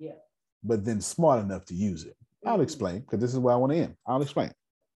faith, but then smart enough to use it. I'll explain, because this is where I want to end. I'll explain.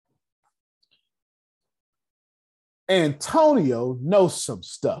 Antonio knows some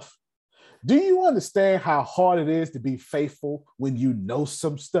stuff. Do you understand how hard it is to be faithful when you know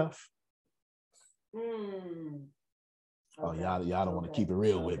some stuff? Oh, y'all don't want to keep it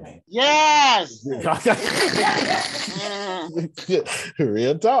real with me. Yes.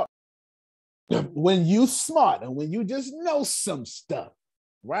 Real talk. When you smart and when you just know some stuff,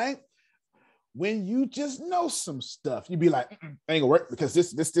 right? When you just know some stuff, you be like, ain't gonna work because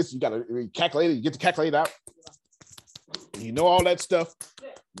this, you gotta calculate it. You get the calculator out. You know all that stuff.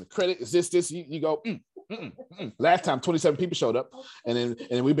 The credit is this. You go. Last time 27 people showed up, and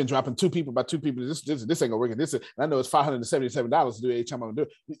then we've been dropping two people. This ain't gonna work. And I know it's $577 to do it each time I'm gonna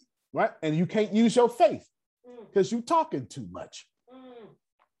do it, right? And you can't use your faith because you're talking too much.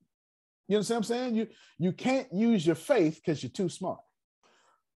 You understand what I'm saying? You can't use your faith because you're too smart.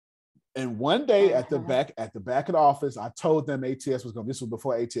 And one day at the back of the office, I told them ATS was going. This was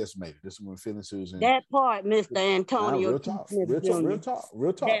before ATS made it. This was when Philly Susan. That part, Mr. Antonio. Real talk.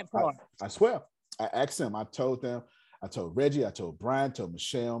 That part. I swear. I asked them. I told them. I told Reggie. I told Brian. I told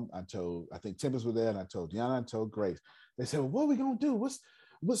Michelle. I think Tempest was there, and I told Deanna. I told Grace. They said, "Well, what are we gonna do? What's?"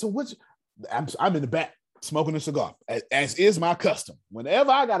 I'm in the back smoking a cigar, as is my custom.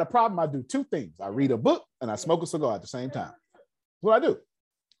 Whenever I got a problem, I do two things: I read a book and I smoke a cigar at the same time. That's what I do.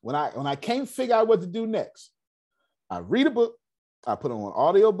 When I can't figure out what to do next, I read a book, I put on an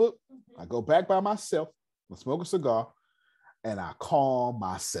audio book, I go back by myself, I smoke a cigar, and I calm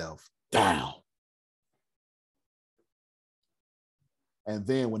myself down. And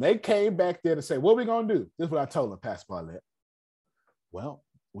then when they came back there to say, what are we going to do? This is what I told them, Pastor Bartlett. Well,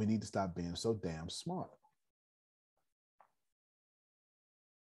 we need to stop being so damn smart.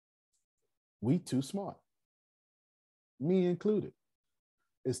 We too smart. Me included.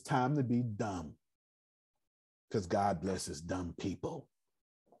 It's time to be dumb. Because God blesses dumb people.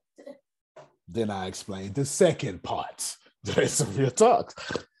 Then I explained the second part. There's some real talk.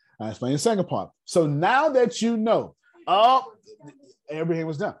 I explained the second part. So now that you know, everything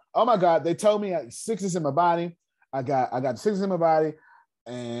was done. Oh my God, they told me I had sickness in my body. I got sickness in my body.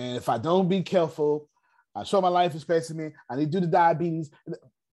 And if I don't be careful, I show my life expectancy. I need to do the diabetes.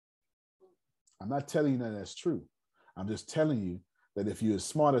 I'm not telling you that that's true. I'm just telling you that if you're as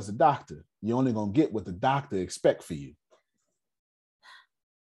smart as a doctor, you're only going to get what the doctor expects for you.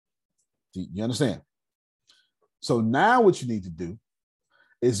 You understand? So now what you need to do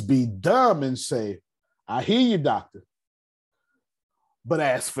is be dumb and say, I hear you, doctor. But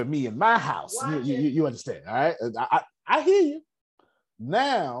as for me and my house, you understand, all right? I hear you.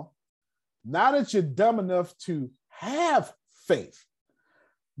 Now, Now that you're dumb enough to have faith,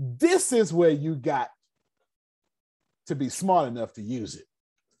 this is where you got to be smart enough to use it.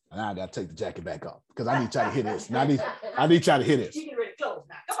 And now I got to take the jacket back off because I need y'all to hear this. Now I need y'all to hear this.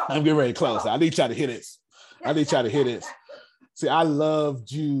 I'm getting ready to close. I need y'all to hear this. I need y'all to hear this. See, I love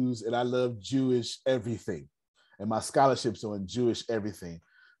Jews and I love Jewish everything. And my scholarships are on Jewish everything.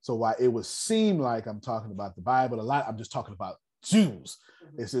 So while it would seem like I'm talking about the Bible a lot, I'm just talking about Jews.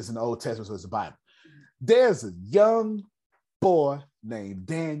 It's just in the Old Testament, so it's the Bible. There's a young boy named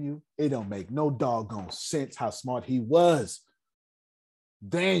Daniel. It don't make no doggone sense how smart he was.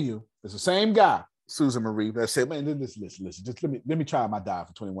 Daniel is the same guy, Susan Marie, that said, man, listen, just let me try my diet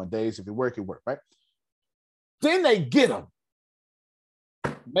for 21 days. If it work, right? Then they get him.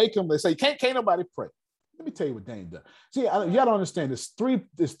 Make him, they say, can't nobody pray. Let me tell you what Daniel does. See, y'all don't understand.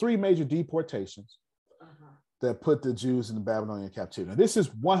 There's three major deportations that put the Jews in the Babylonian captivity. Now, this is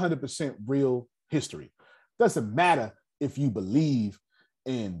 100% real history. Doesn't matter if you believe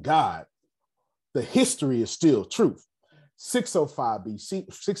in God. The history is still truth. 605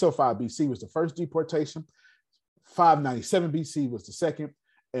 BC was the first deportation. 597 BC was the second.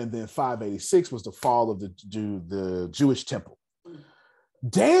 And then 586 was the fall of the Jewish temple.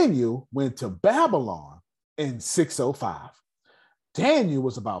 Daniel went to Babylon in 605. Daniel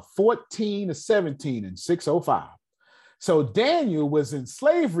was about 14 to 17 in 605. So Daniel was in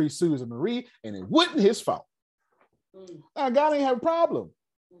slavery, Susan Marie, and it wasn't his fault. Now, God ain't have a problem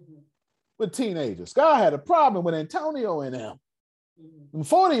with teenagers. God had a problem with Antonio and them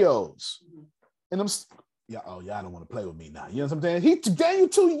 40-year-olds. And them, y'all don't want to play with me now. You know what I'm saying? Daniel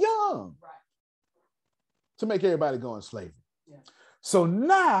too young to make everybody go in slavery. Yeah. So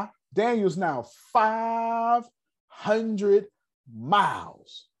now Daniel's now 500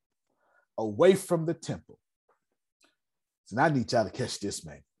 miles away from the temple. So now I need y'all to catch this,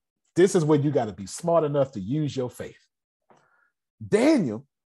 man. This is when you got to be smart enough to use your faith. Daniel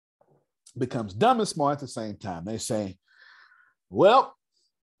becomes dumb and smart at the same time. They say, well,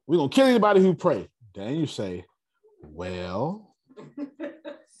 we're going to kill anybody who pray. Daniel say, well,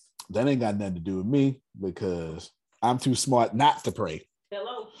 that ain't got nothing to do with me because I'm too smart not to pray.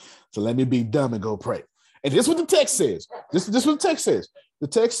 Hello. So let me be dumb and go pray. And this is what the text says. This is what the text says. The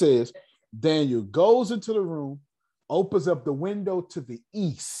text says, Daniel goes into the room, opens up the window to the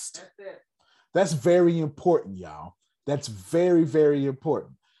east. That's very important, y'all. That's very, very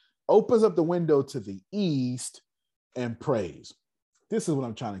important. Opens up the window to the east and prays. This is what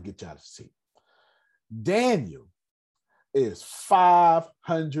I'm trying to get y'all to see. Daniel is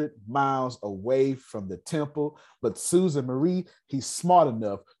 500 miles away from the temple, but Susan Marie, he's smart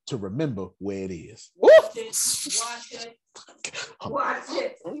enough to remember where it is. Watch it.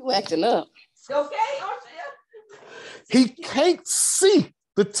 You acting up. Okay, he can't see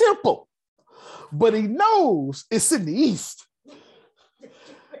the temple, but he knows it's in the east.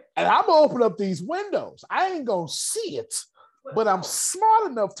 And I'm gonna open up these windows. I ain't gonna see it, but I'm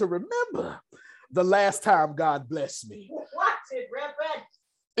smart enough to remember the last time God blessed me. Watch it, Reverend.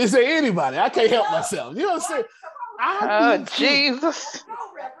 Is there anybody? I can't help myself. You know what I'm saying? Jesus.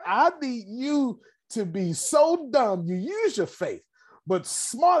 I need you to be so dumb you use your faith, but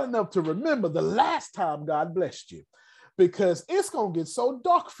smart enough to remember the last time God blessed you, because it's going to get so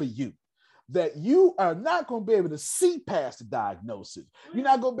dark for you that you are not going to be able to see past the diagnosis. You're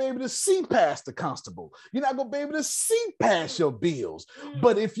not going to be able to see past the constable. You're not going to be able to see past your bills.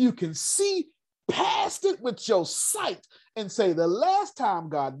 But if you can see past it with your sight and say, the last time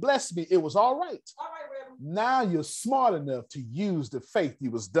God blessed me, it was all right. All right, Reverend. Now you're smart enough to use the faith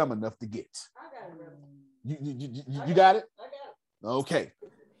you was dumb enough to get. I got it, Reverend. You got it? I got it. Okay.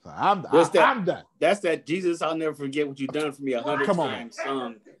 So I'm done. That's that Jesus, I'll never forget what you've done for me 100 times.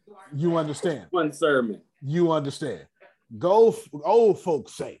 You understand? One sermon. You understand? Go, old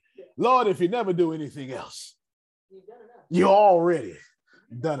folks say, Lord, if you never do anything else, you already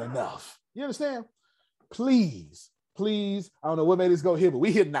done enough. You understand? Please, I don't know what made us go here, but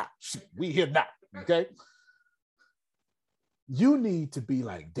we here now. We here now, okay? You need to be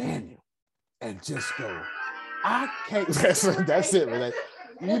like Daniel and just go, I can't, that's it, man.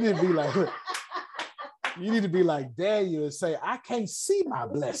 You need to be like, you need to be like Daniel and say, I can't see my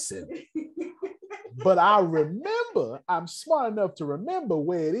blessing, but I'm smart enough to remember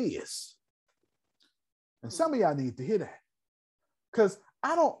where it is. And some of y'all need to hear that, because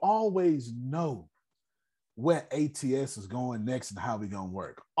I don't always know where ATS is going next and how we're going to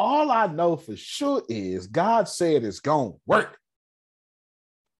work. All I know for sure is God said it's going to work.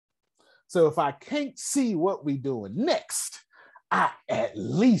 So if I can't see what we're doing next, I at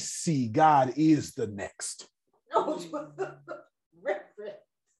least see God is the next.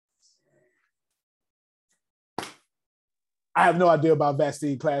 I have no idea about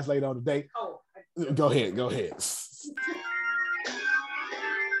vaccine class later on today. Oh. Go ahead.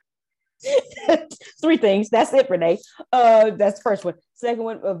 3 things. That's it, Renee. That's the first one. Second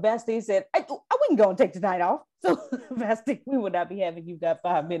one, Vastine said, I wouldn't go and take tonight off. So, Vastine, we would not be having you got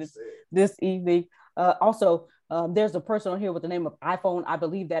 5 minutes this evening. Also, there's a person on here with the name of iPhone. I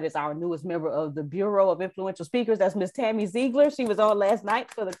believe that is our newest member of the Bureau of Influential Speakers. That's Miss Tammy Ziegler. She was on last night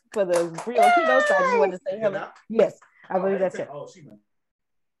for the Rio keynote. So I just wanted to say hello. Yes, I believe that's it. Oh, she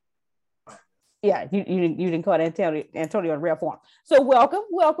Yeah, you didn't call Antonio in rare form. So welcome.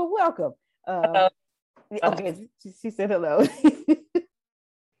 Okay, she said hello.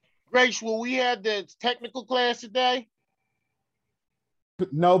 Grace, will we have the technical class today?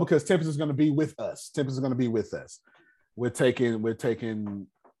 No, because Tempest is going to be with us. We're taking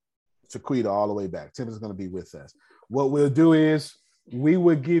Shaquita all the way back. Tempest is going to be with us. What we'll do is we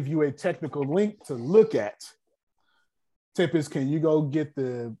will give you a technical link to look at. Tempest, can you go get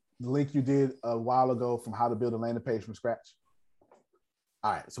the link you did a while ago from how to build a landing page from scratch?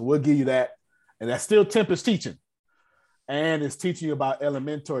 All right, so we'll give you that. And that's still Tempest teaching. And it's teaching you about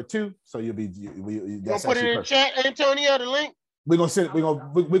Elementor too. So you'll be that's put it in the chat, Antonio, the link. We're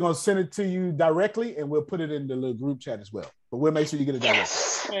gonna send it to you directly, and we'll put it in the little group chat as well. But we'll make sure you get it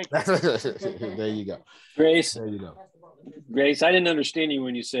directly. There you go. Grace. There you go. Grace, I didn't understand you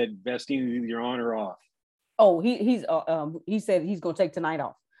when you said Vastine, you're on or off. Oh, he said he's gonna take tonight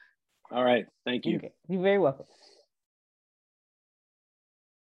off. All right, thank you. Okay. You're very welcome.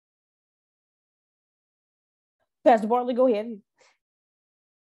 Pastor Bartley, go ahead.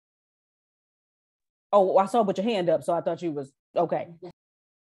 Oh, I saw with your hand up, so I thought you was okay.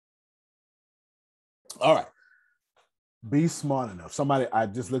 All right. Be smart enough. I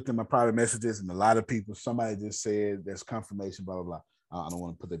just looked at my private messages, and a lot of people, somebody just said there's confirmation, blah, blah, blah. I don't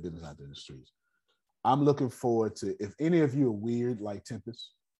want to put their business out there in the streets. I'm looking forward to, if any of you are weird like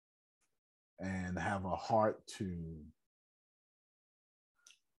Tempest and have a heart to,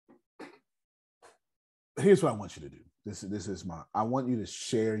 here's what I want you to do. This is I want you to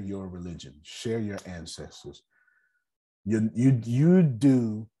share your religion, share your ancestors. You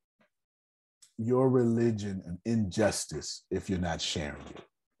do your religion an injustice if you're not sharing it.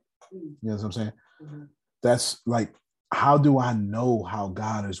 You know what I'm saying? Mm-hmm. That's like, how do I know how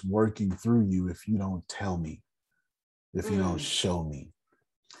God is working through you if you don't tell me, if you don't show me?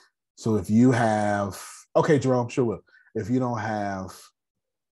 So if you have, okay, Jerome, sure will. If you don't have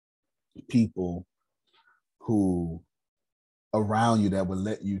people who around you that will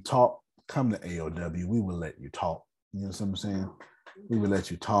let you talk, come to AOW. We will let you talk. You know what I'm saying? We will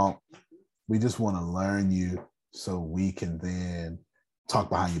let you talk. We just want to learn you so we can then talk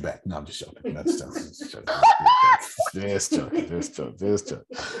behind your back. No, I'm just joking. Just joking.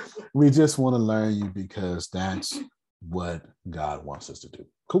 We just want to learn you because that's what God wants us to do.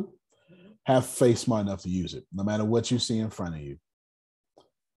 Cool. Have faith smart enough to use it. No matter what you see in front of you,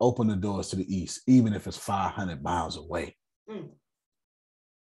 open the doors to the east, even if it's 500 miles away.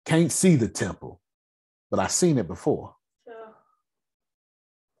 Can't see the temple, but I've seen it before.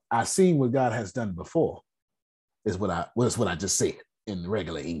 I've seen what God has done before, is what I just said in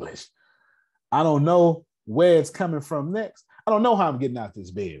regular English. I don't know where it's coming from next. I don't know how I'm getting out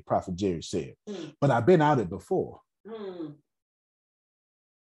this bed, Prophet Jerry said, but I've been out it before. Do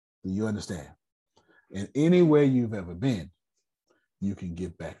you understand? And anywhere you've ever been, you can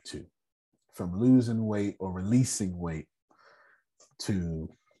get back to, from losing weight or releasing weight to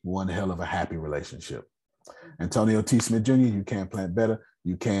one hell of a happy relationship. Antonio T. Smith Jr., you can plant better.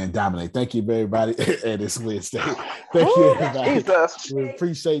 You can dominate. Thank you, everybody. And it's Wednesday. Thank you, everybody. Jesus. We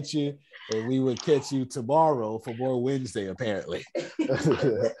appreciate you. And we will catch you tomorrow for more Wednesday, apparently.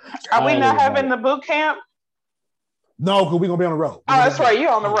 Are we not having the boot camp? No, because we're going to be on the road. Oh, that's right.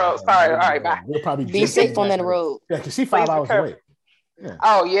 You're on the road. Sorry. All right, bye. We'll probably be safe on that road. Yeah, because she's 5 hours away. Yeah.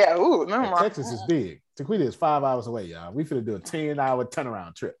 Oh, yeah. Ooh, no. Texas is big. Taquita is 5 hours away, y'all. We finna do a 10-hour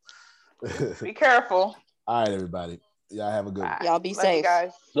turnaround trip. Be careful. All right, everybody. Y'all have a good one. Y'all be safe.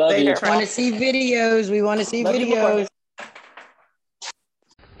 Guys. Love you. Want to see videos. We want to see videos.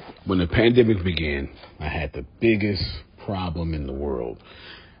 When the pandemic began, I had the biggest problem in the world.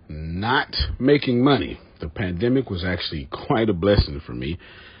 Not making money. The pandemic was actually quite a blessing for me,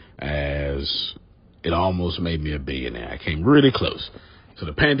 as it almost made me a billionaire. I came really close. So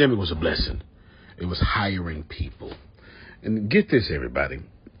the pandemic was a blessing. It was hiring people. And get this, everybody.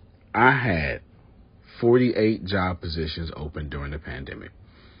 I had 48 job positions open during the pandemic.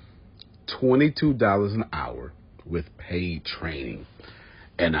 $22 an hour with paid training.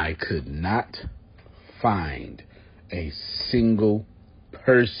 And I could not find a single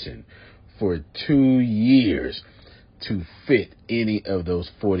person for 2 years to fit any of those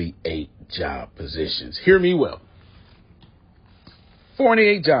 48 job positions. Hear me well.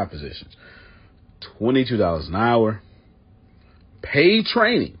 48 job positions, $22 an hour, paid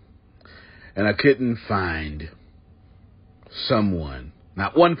training, and I couldn't find someone,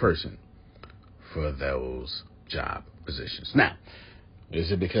 not one person, for those job positions. Now,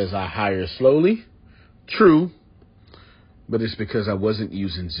 is it because I hire slowly? True, but it's because I wasn't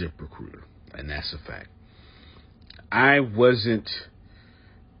using ZipRecruiter, and that's a fact. I wasn't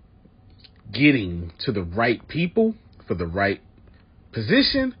getting to the right people for the right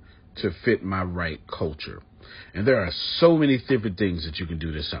position to fit my right culture. And there are so many different things that you can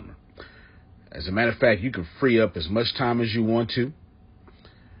do this summer. As a matter of fact, you can free up as much time as you want to.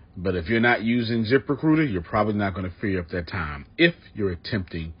 But if you're not using ZipRecruiter, you're probably not going to free up that time if you're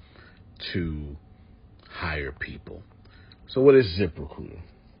attempting to hire people. So what is ZipRecruiter?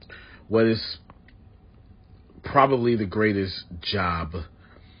 What is probably the greatest job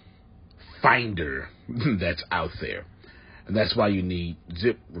finder that's out there. And that's why you need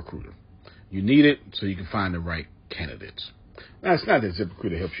ZipRecruiter. You need it so you can find the right candidates. Now, it's not that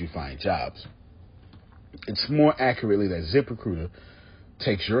ZipRecruiter helps you find jobs. It's more accurately that ZipRecruiter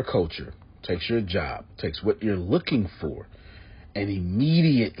takes your culture, takes your job, takes what you're looking for, and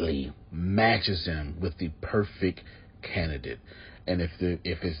immediately matches them with the perfect candidate. And if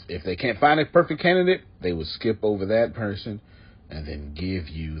they can't find a perfect candidate, they will skip over that person and then give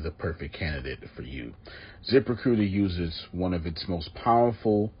you the perfect candidate for you. ZipRecruiter uses one of its most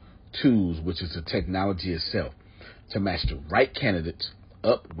powerful tools, which is the technology itself, to match the right candidates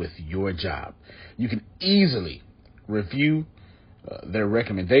up with your job. You can easily review their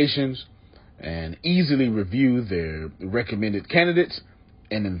recommendations and easily review their recommended candidates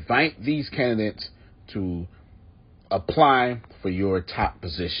and invite these candidates to apply for your top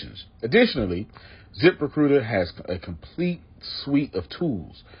positions. Additionally, ZipRecruiter has a complete suite of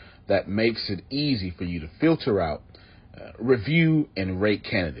tools that makes it easy for you to filter out, review, and rate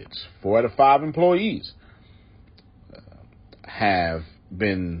candidates. 4 out of 5 employees have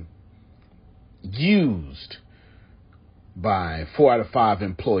been used by 4 out of 5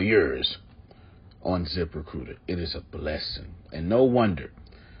 employers on ZipRecruiter. It is a blessing. And no wonder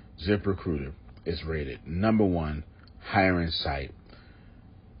ZipRecruiter is rated #1 hiring site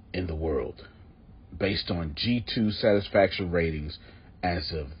in the world based on G2 satisfaction ratings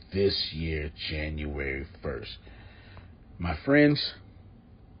as of this year, January 1st. My friends,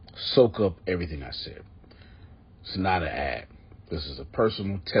 soak up everything I said. It's not an ad. This is a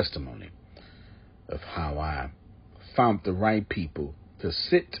personal testimony of how I found the right people to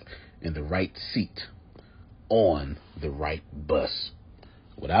sit in the right seat on the right bus.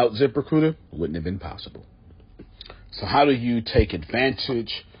 Without ZipRecruiter, it wouldn't have been possible. So how do you take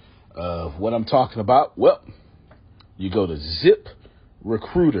advantage of what I'm talking about? Well, you go to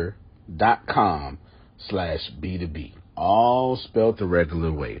ZipRecruiter.com/B2B. All spelled the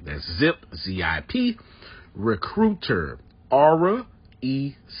regular way. That's Zip, Z-I-P, Recruiter, Aura,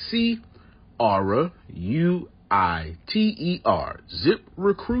 E-C, Aura, U-I-T-E-R,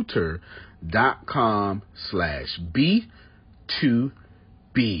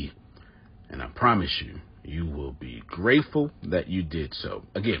 ZipRecruiter.com/B2B. And I promise you, you will be grateful that you did so.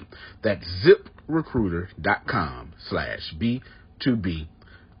 Again, that's ZipRecruiter.com/B2B.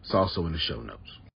 It's also in the show notes.